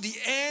also the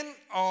end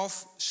of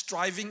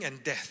striving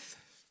and death.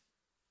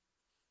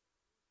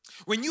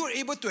 When you are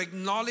able to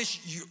acknowledge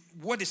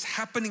what is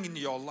happening in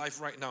your life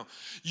right now,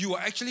 you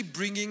are actually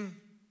bringing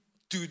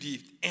to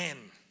the end.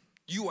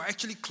 You are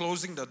actually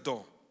closing the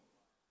door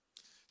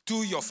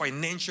to your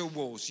financial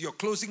woes. You're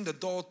closing the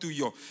door to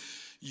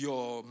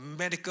your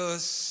medical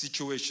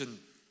situation.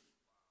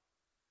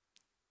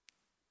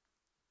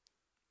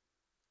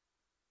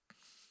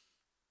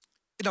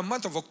 In the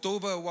month of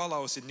October, while I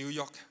was in New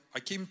York,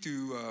 I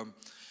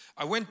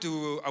went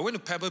to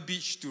Pebble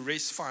Beach to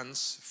raise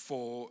funds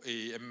for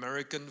an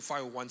American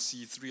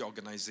 501c3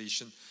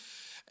 organization,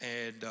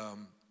 and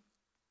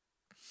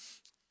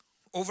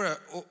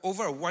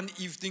over one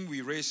evening we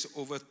raised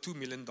over $2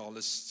 million,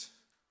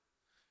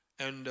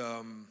 and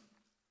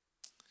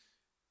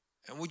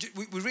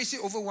we raised it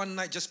over one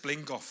night just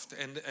playing golf,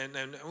 and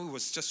it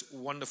was just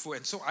wonderful.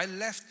 And so I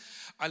left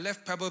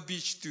Pebble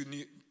Beach to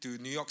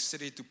New York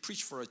City to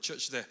preach for a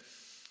church there,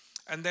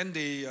 and then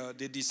they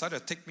decided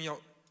to take me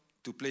out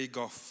to play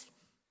golf.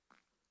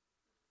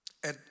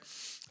 And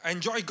I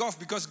enjoy golf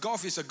because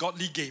golf is a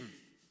godly game.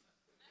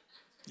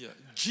 Yeah,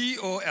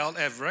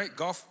 GOLF, right?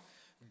 Golf,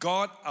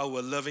 God,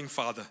 our loving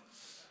Father.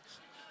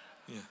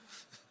 Yeah.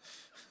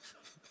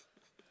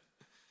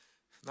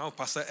 Now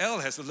Pastor L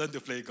has to learn to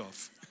play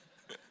golf.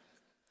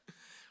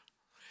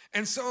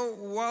 And so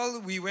while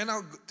we went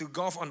out to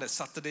golf on that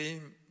Saturday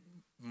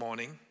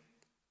morning,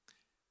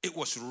 it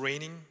was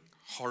raining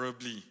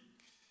horribly.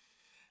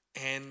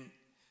 And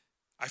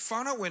I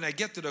found out when I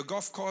get to the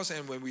golf course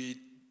and when we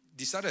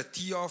decided to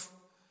tee off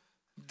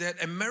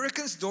that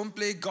Americans don't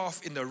play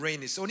golf in the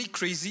rain. It's only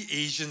crazy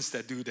Asians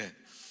that do that.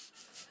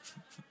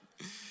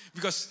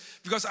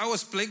 because I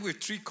was playing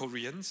with 3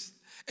 Koreans,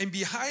 and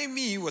behind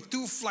me were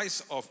 2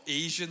 flights of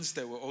Asians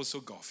that were also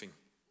golfing.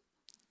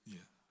 Yeah.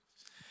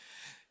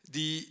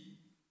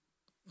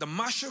 The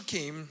marshal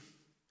came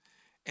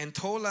and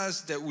told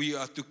us that we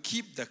are to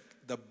keep the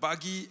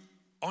buggy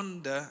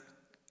on the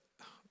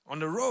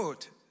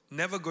road,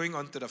 never going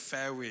onto the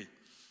fairway.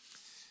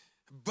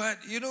 But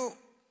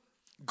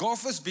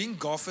golfers being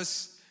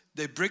golfers,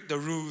 they break the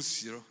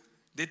rules,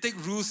 They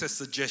take rules as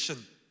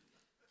suggestion.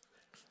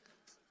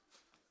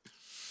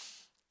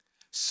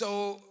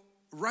 So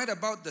right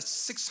about the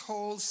 6th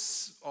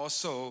holes or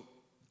so,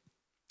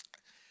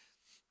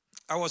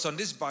 I was on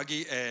this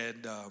buggy,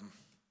 and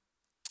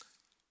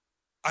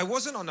I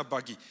wasn't on a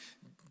buggy.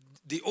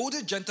 The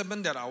older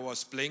gentleman that I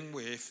was playing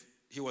with,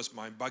 he was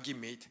my buggy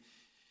mate.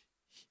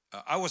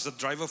 I was the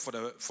driver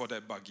for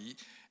that buggy,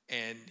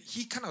 and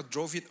he kind of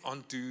drove it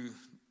onto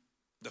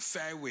the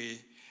fairway,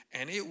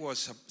 and it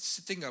was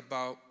sitting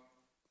about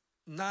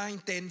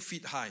 9-10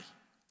 feet high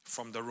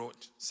from the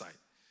roadside.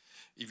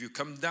 If you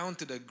come down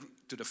to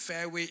the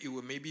fairway, it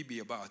will maybe be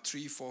about a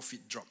 3-4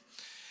 feet drop.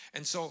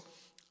 And so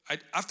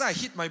after I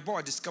hit my ball,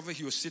 I discovered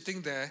he was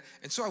sitting there,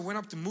 and so I went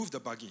up to move the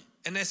buggy.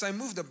 And as I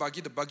moved the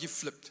buggy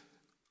flipped.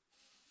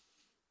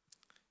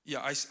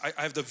 Yeah, I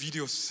have the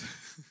videos.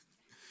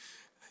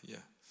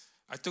 Yeah,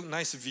 I took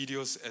nice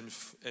videos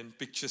and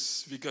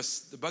pictures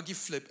because the buggy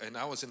flipped, and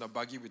I was in a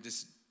buggy with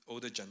this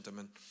older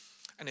gentleman,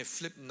 and it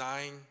flipped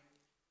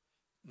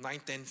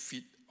 9-10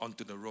 feet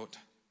onto the road.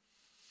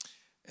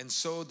 And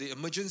so the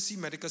emergency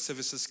medical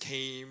services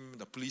came,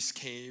 the police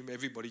came,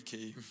 everybody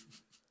came.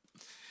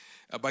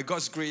 By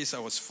God's grace, I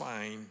was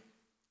fine.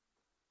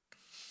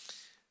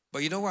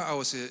 But you know what? I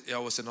was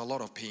in a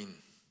lot of pain.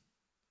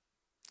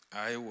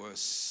 I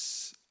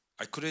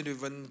couldn't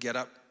even get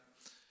up.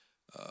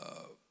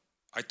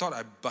 I thought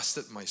I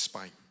busted my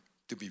spine,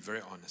 to be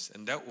very honest.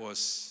 And that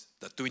was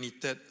the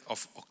 23rd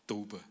of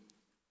October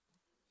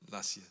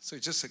last year. So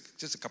it's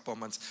just a couple of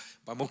months.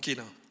 But I'm okay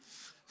now.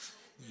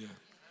 Yeah.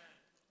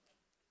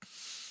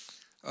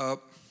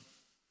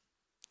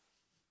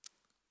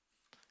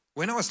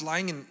 When I was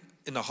lying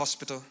in the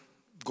hospital,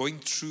 going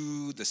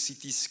through the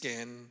CT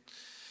scan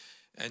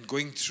and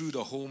going through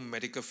the whole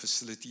medical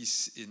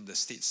facilities in the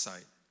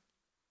stateside,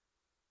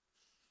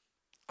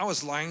 I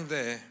was lying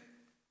there,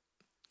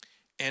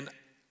 and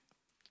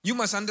you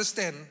must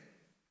understand,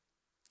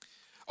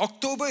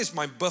 October is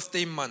my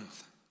birthday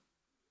month.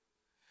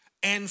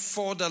 And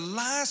for the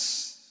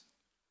last,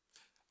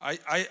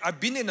 I've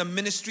been in a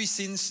ministry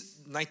since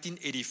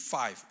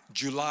 1985,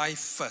 July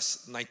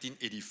 1st,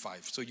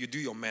 1985. So you do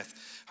your math,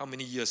 how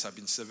many years I've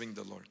been serving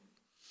the Lord.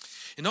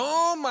 In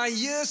all my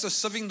years of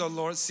serving the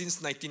Lord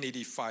since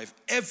 1985,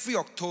 every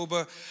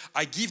October,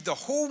 I give the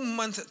whole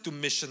month to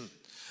mission.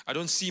 I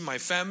don't see my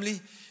family,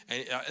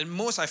 and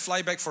most I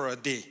fly back for a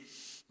day,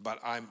 but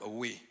I'm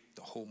away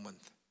the whole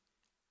month.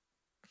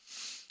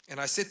 And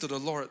I said to the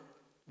Lord,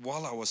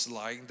 while I was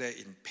lying there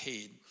in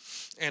pain,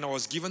 and I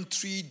was given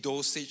 3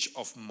 dosage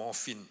of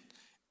morphine,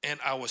 and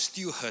I was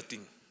still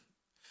hurting.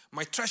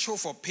 My threshold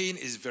for pain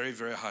is very,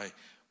 very high,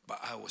 but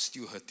I was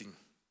still hurting.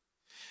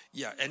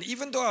 Yeah, and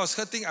even though I was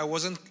hurting, I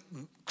wasn't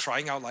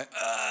crying out like,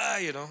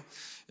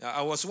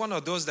 I was one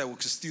of those that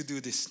would still do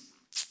this,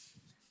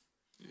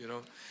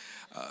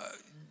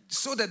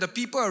 so that the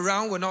people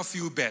around will not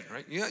feel bad,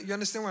 right? You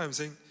understand what I'm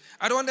saying?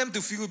 I don't want them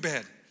to feel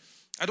bad.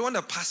 I don't want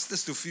the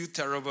pastors to feel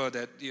terrible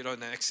that,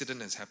 an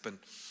accident has happened.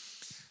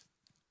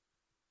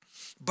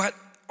 But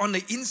on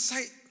the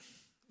inside,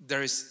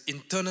 there is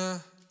internal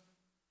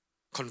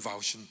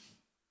convulsion.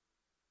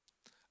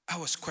 I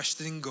was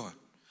questioning God.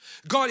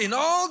 God, in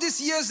all these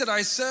years that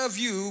I serve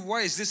you,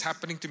 why is this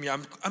happening to me?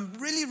 I'm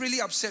really,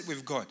 really upset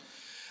with God.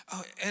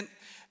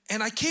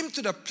 And I came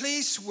to the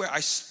place where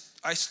I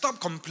stopped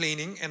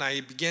complaining and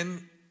I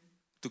began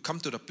to come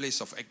to the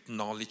place of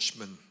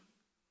acknowledgement.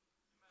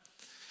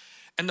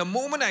 And the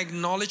moment I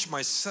acknowledge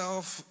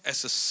myself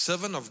as a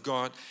servant of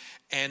God,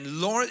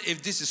 and Lord,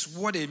 if this is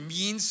what it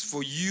means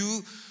for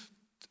you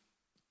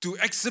to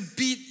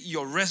exhibit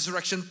your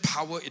resurrection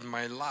power in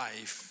my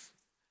life,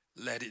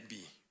 let it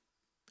be.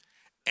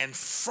 And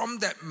from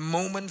that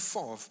moment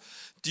forth,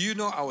 do you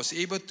know I was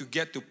able to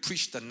get to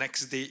preach the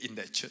next day in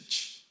that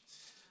church?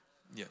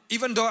 Yeah.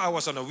 Even though I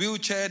was on a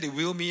wheelchair, they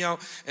wheeled me out,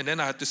 and then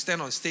I had to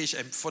stand on stage.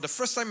 And for the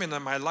first time in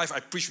my life,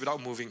 I preached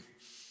without moving.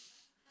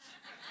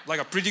 Like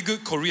a pretty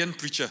good Korean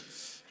preacher,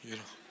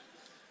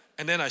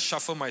 And then I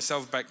shuffled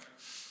myself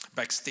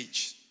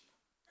backstage.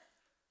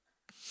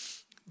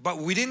 But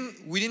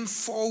within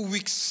 4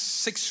 weeks,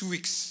 6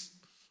 weeks,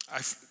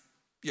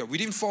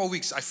 within 4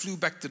 weeks, I flew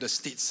back to the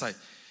stateside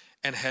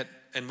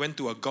and went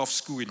to a golf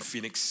school in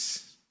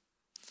Phoenix.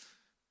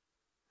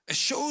 It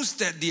shows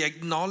that the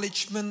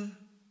acknowledgement,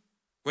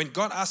 when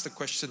God asked the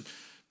question,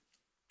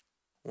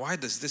 why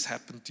does this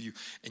happen to you?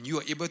 And you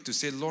are able to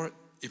say, Lord,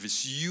 if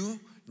it's you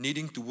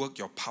needing to work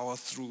your power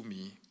through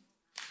me.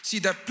 See,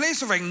 that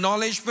place of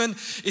acknowledgement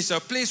is a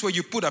place where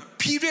you put a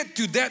period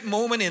to that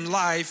moment in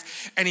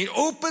life, and it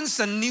opens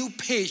a new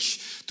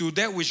page to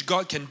that which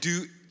God can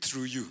do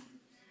through you.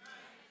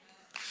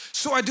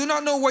 So I do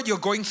not know what you're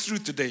going through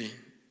today,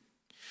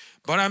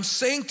 but I'm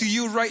saying to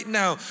you right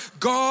now,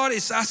 God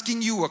is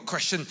asking you a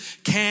question.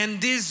 Can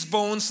these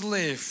bones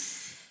live?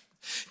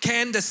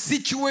 Can the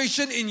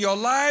situation in your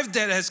life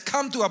that has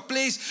come to a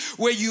place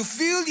where you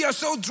feel you're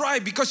so dry,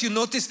 because you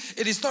notice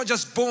it is not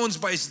just bones,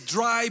 but it's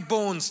dry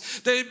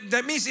bones.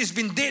 That means it's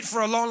been dead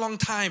for a long, long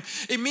time.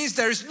 It means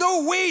there is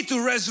no way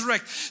to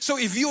resurrect. So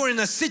if you are in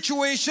a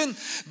situation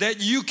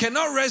that you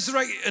cannot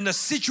resurrect, in a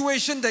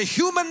situation that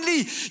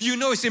humanly you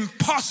know it's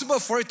impossible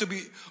for it to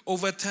be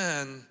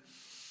overturned,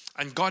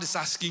 and God is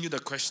asking you the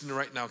question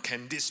right now,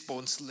 can these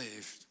bones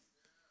live?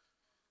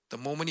 The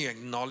moment you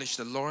acknowledge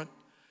the Lord,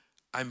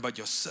 I'm but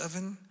your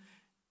servant,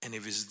 and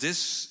if it's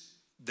this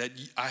that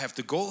I have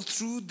to go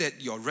through, that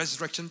your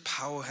resurrection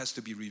power has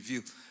to be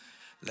revealed,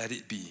 let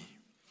it be.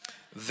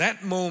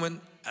 That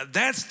moment,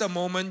 that's the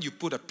moment you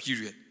put a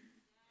period.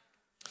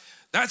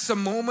 That's the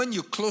moment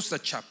you close the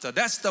chapter.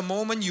 That's the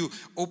moment you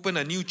open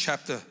a new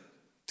chapter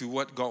to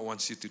what God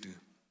wants you to do.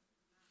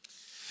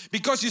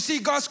 Because you see,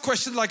 God's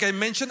question, like I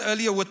mentioned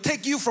earlier, will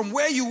take you from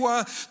where you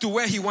are to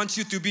where He wants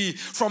you to be.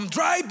 From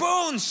dry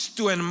bones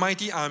to a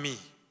mighty army.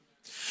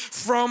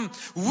 From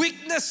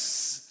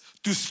weakness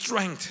to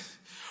strength.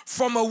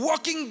 From a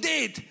walking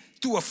dead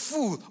to a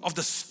full of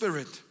the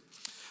Spirit.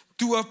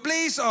 To a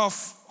place of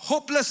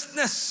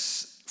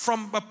hopelessness.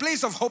 From a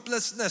place of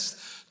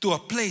hopelessness to a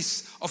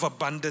place of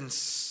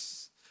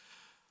abundance.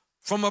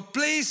 From a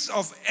place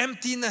of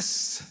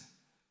emptiness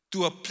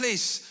to a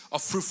place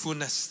of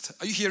fruitfulness.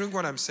 Are you hearing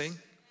what I'm saying?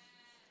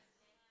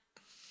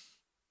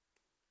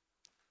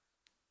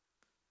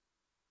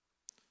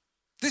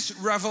 This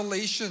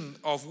revelation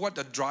of what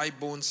the dry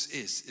bones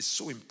is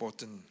so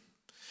important.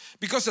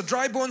 Because the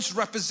dry bones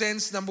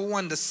represents, number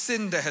one, the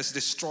sin that has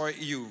destroyed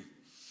you.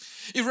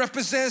 It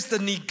represents the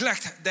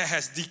neglect that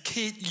has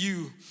decayed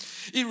you.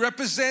 It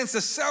represents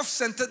the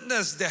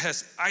self-centeredness that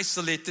has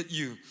isolated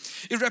you.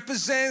 It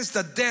represents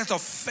the death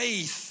of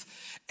faith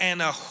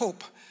and a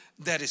hope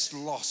that is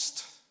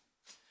lost.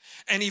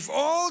 And if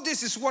all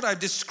this is what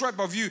I've described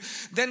of you,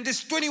 then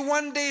this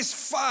 21 days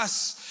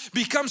fast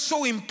becomes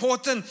so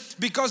important,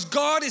 because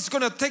God is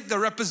going to take the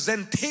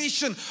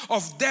representation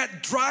of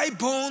that dry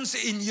bones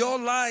in your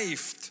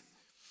life.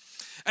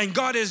 And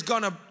God is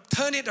going to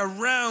turn it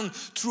around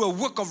through a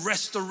work of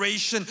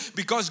restoration,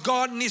 because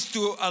God needs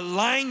to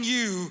align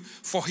you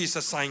for His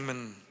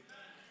assignment.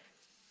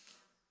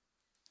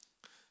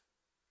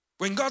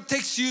 When God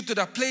takes you to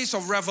the place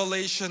of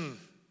revelation,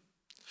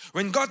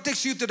 know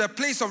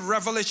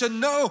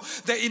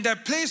that in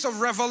that place of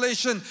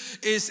revelation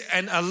is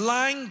an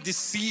aligned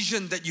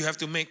decision that you have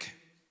to make.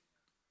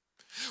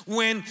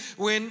 When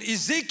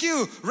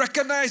Ezekiel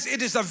recognized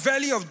it is a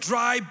valley of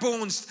dry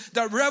bones,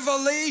 the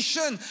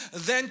revelation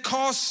then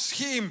caused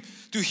him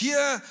to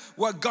hear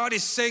what God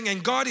is saying,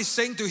 and God is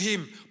saying to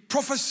him,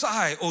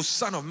 prophesy, O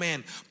son of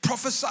man,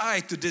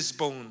 prophesy to these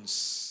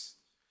bones.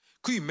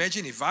 Could you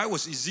imagine if I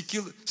was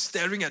Ezekiel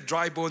staring at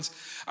dry bones?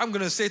 I'm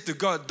going to say to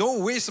God,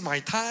 don't waste my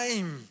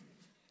time.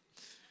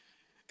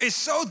 It's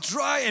so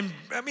dry, and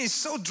it's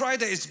so dry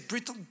that it's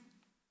brittle.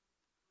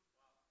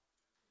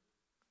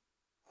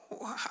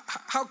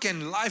 How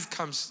can life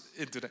come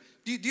into that?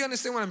 Do you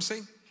understand what I'm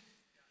saying?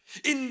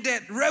 In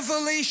that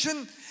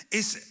revelation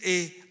is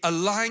a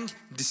aligned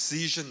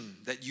decision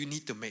that you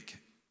need to make.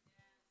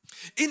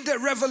 In that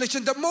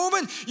revelation, the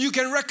moment you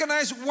can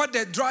recognize what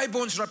that dry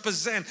bones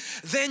represent,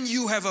 then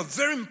you have a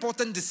very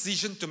important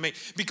decision to make,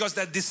 because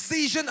that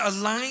decision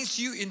aligns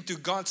you into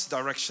God's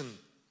direction.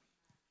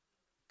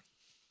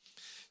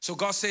 So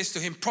God says to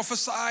him,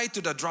 prophesy to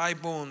the dry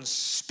bones,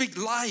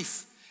 speak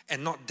life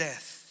and not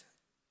death.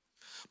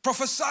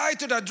 Prophesy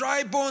to the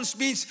dry bones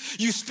means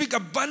you speak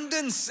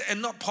abundance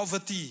and not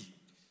poverty.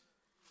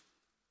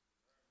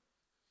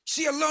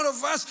 See, a lot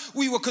of us,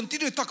 we will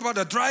continue to talk about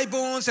the dry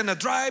bones,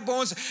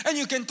 and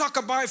you can talk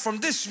about it from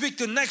this week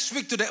to next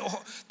week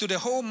to the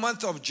whole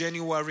month of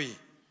January.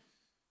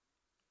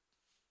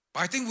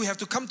 But I think we have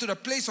to come to the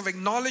place of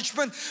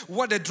acknowledgement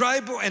what the dry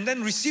bone, and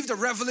then receive the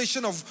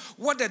revelation of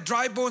what the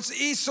dry bones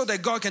is, so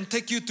that God can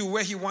take you to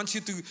where He wants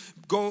you to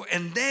go,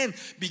 and then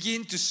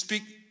begin to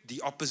speak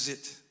the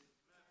opposite.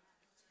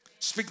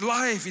 Speak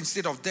life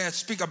instead of death.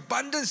 Speak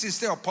abundance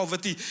instead of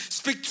poverty.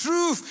 Speak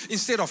truth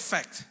instead of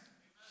fact.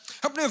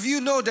 How many of you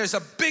know there's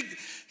a big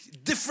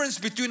difference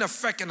between a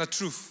fact and a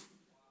truth?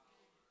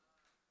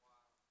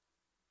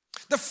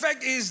 The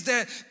fact is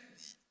that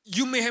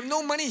you may have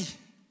no money.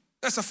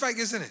 That's a fact,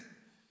 isn't it?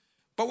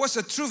 But what's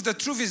the truth? The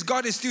truth is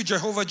God is still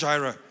Jehovah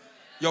Jireh,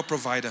 your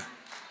provider.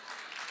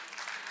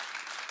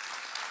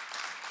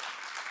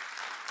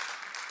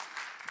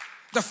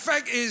 The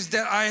fact is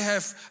that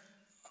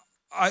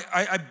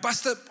I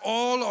busted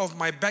all of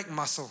my back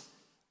muscle.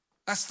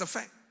 That's the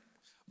fact.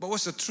 But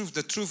what's the truth?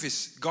 The truth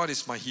is God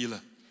is my healer.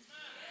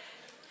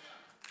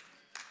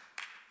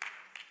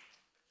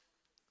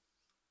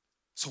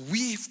 So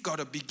we've got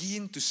to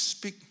begin to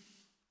speak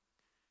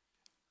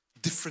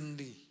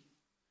differently.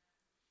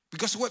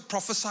 Because what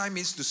prophesy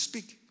means to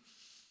speak.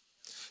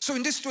 So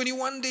in these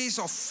 21 days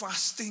of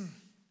fasting,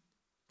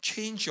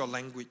 change your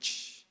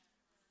language.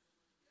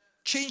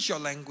 Change your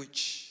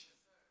language.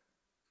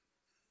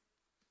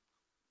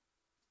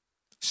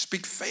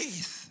 Speak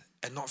faith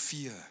and not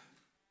fear.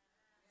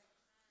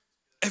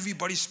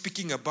 Everybody's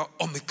speaking about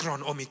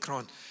Omicron,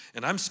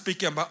 and I'm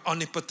speaking about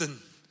omnipotent.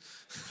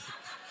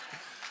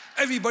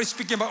 Everybody's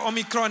speaking about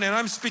Omicron, and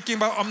I'm speaking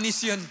about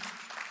omniscient.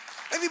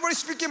 Everybody's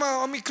speaking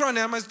about Omicron,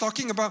 and I'm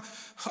talking about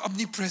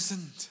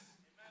omnipresent,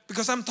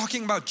 because I'm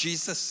talking about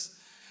Jesus.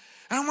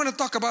 And I want to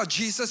talk about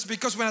Jesus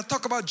because when I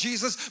talk about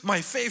Jesus, my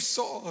faith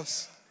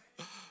soars.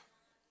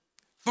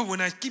 But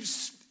when I keep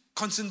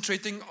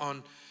concentrating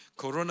on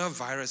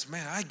coronavirus,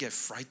 man, I get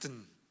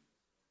frightened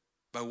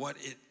by what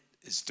it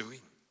is doing.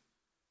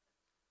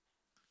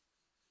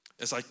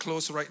 As I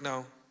close right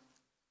now,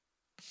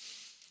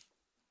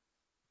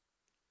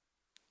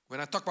 when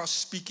I talk about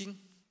speaking,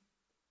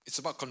 it's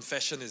about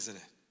confession, isn't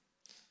it?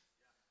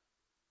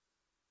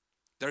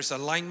 There is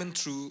alignment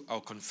through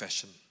our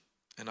confession.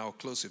 And I'll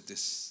close with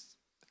this.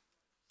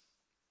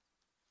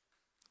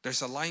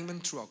 There's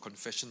alignment through our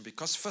confession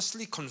because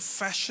firstly,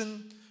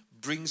 confession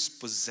brings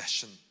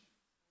possession.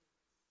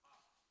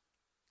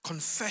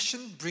 Confession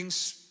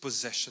brings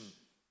possession.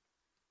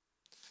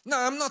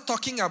 Now, I'm not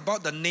talking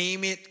about the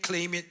name it,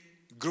 claim it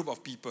group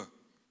of people.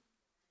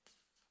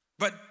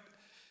 But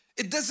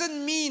it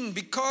doesn't mean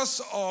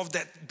because of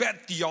that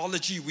bad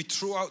theology we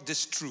throw out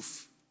this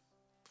truth.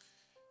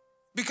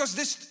 Because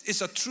this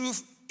is a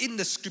truth in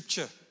the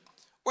scripture.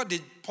 What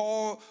did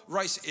Paul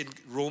write in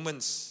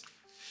Romans?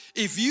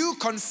 If you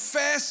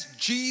confess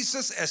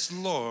Jesus as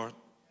Lord,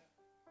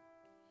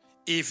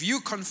 if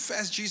you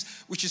confess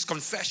Jesus, which is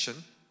confession,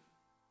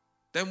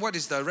 then what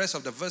is the rest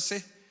of the verse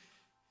say?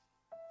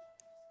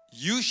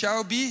 You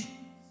shall be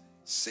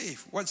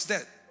saved. What's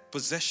that?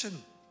 Possession.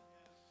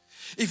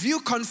 If you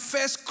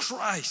confess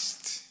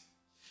Christ,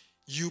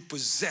 you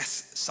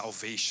possess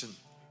salvation.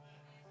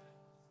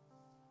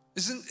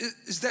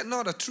 Is that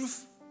not a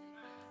truth?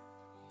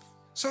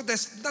 So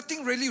there's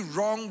nothing really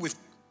wrong with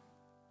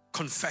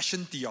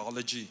confession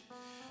theology.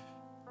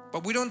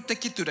 But we don't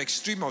take it to the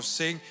extreme of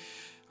saying,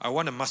 I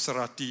want a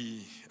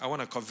Maserati, I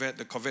want a Corvette,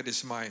 the Corvette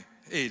is mine.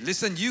 Hey,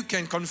 listen, you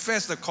can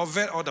confess the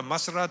Corvette or the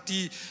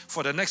Maserati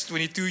for the next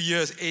 22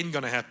 years, ain't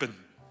gonna happen.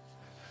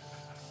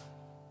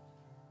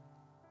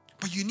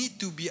 But you need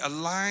to be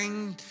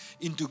aligned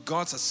into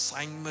God's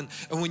assignment.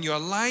 And when you're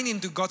aligned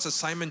into God's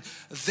assignment,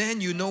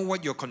 then you know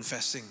what you're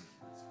confessing.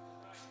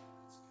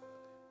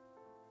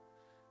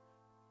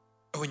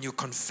 when you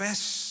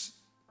confess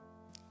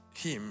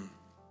Him,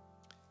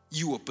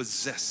 you will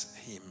possess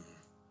Him.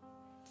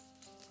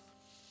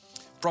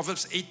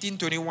 Proverbs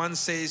 18:21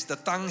 says, the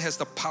tongue has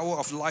the power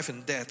of life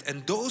and death,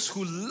 and those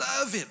who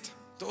love it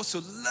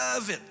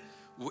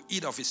will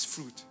eat of its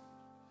fruit.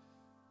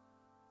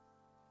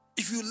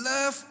 If you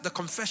love the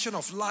confession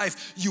of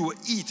life, you will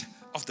eat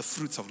of the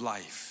fruits of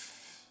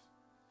life.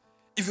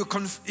 If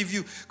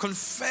you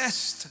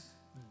confessed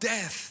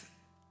death,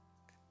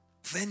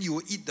 then you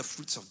will eat the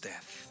fruits of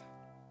death.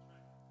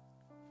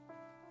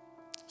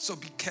 So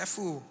be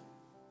careful.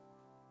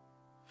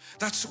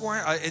 That's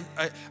why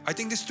I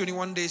think this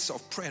 21 days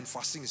of prayer and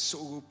fasting is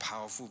so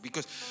powerful,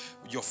 because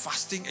you're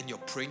fasting and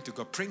you're praying to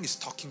God. Praying is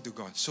talking to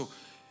God. So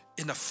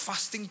in a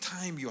fasting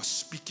time, you're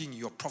speaking,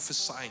 you're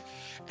prophesying,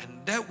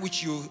 and that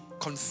which you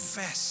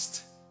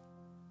confessed,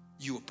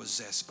 you will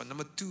possess. But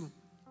number 2,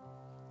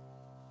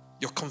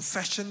 your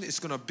confession is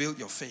going to build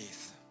your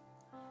faith.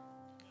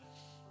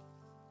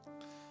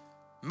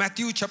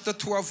 Matthew chapter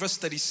 12 verse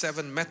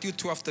 37, Matthew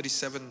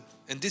 12:37,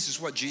 and this is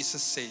what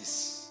Jesus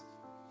says.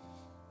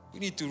 We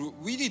need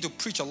to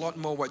preach a lot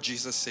more what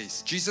Jesus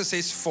says. Jesus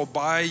says, for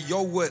by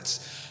your words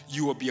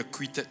you will be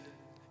acquitted,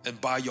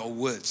 and by your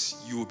words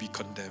you will be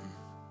condemned.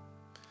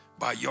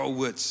 By your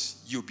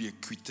words you'll be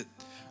acquitted.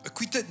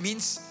 Acquitted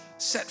means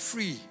set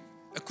free.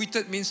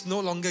 Acquitted means no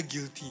longer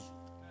guilty.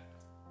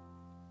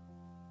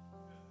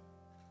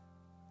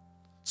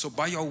 So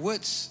by your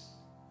words,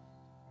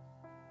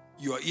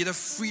 you are either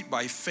freed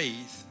by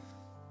faith,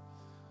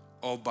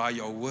 or by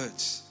your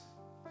words,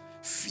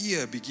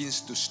 fear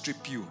begins to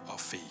strip you of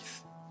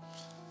faith.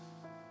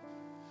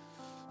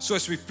 So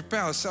as we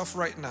prepare ourselves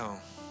right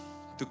now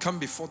to come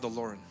before the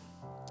Lord,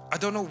 I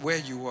don't know where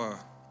you are,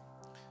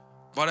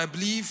 but I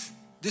believe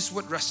this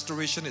word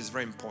restoration is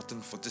very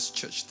important for this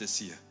church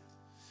this year.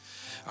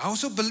 I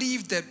also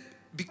believe that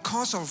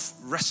because of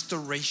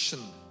restoration,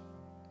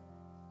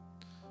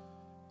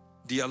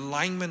 the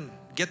alignment,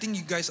 getting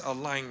you guys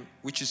aligned,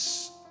 which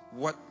is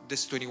what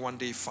this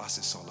 21-day fast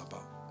is all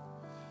about.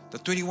 The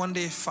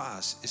 21-day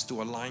fast is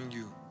to align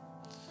you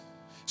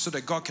so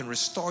that God can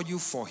restore you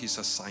for His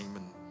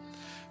assignment.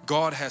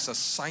 God has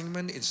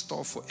assignment in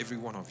store for every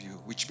one of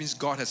you, which means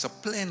God has a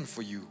plan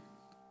for you.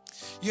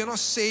 You're not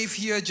saved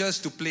here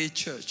just to play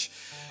church.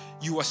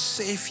 You are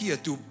saved here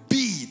to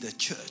be the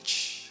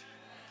church.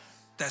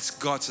 That's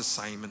God's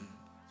assignment.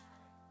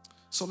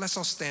 So let's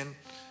all stand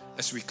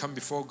as we come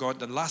before God.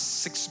 The last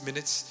 6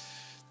 minutes,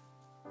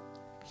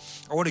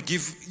 I want to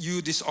give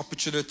you this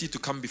opportunity to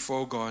come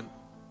before God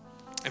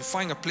and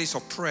find a place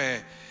of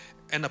prayer.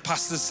 And the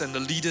pastors and the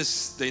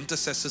leaders, the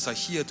intercessors are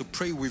here to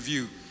pray with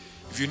you.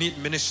 If you need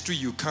ministry,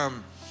 you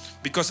come.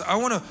 Because I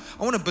want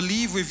to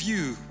believe with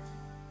you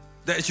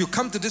that as you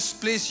come to this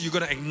place, you're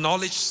going to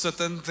acknowledge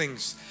certain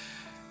things.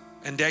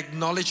 And the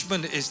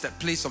acknowledgement is that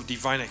place of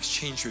divine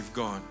exchange with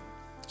God,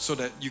 so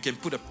that you can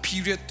put a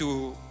period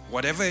to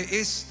whatever it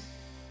is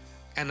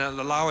and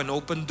allow an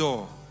open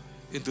door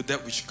into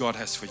that which God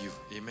has for you.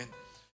 Amen.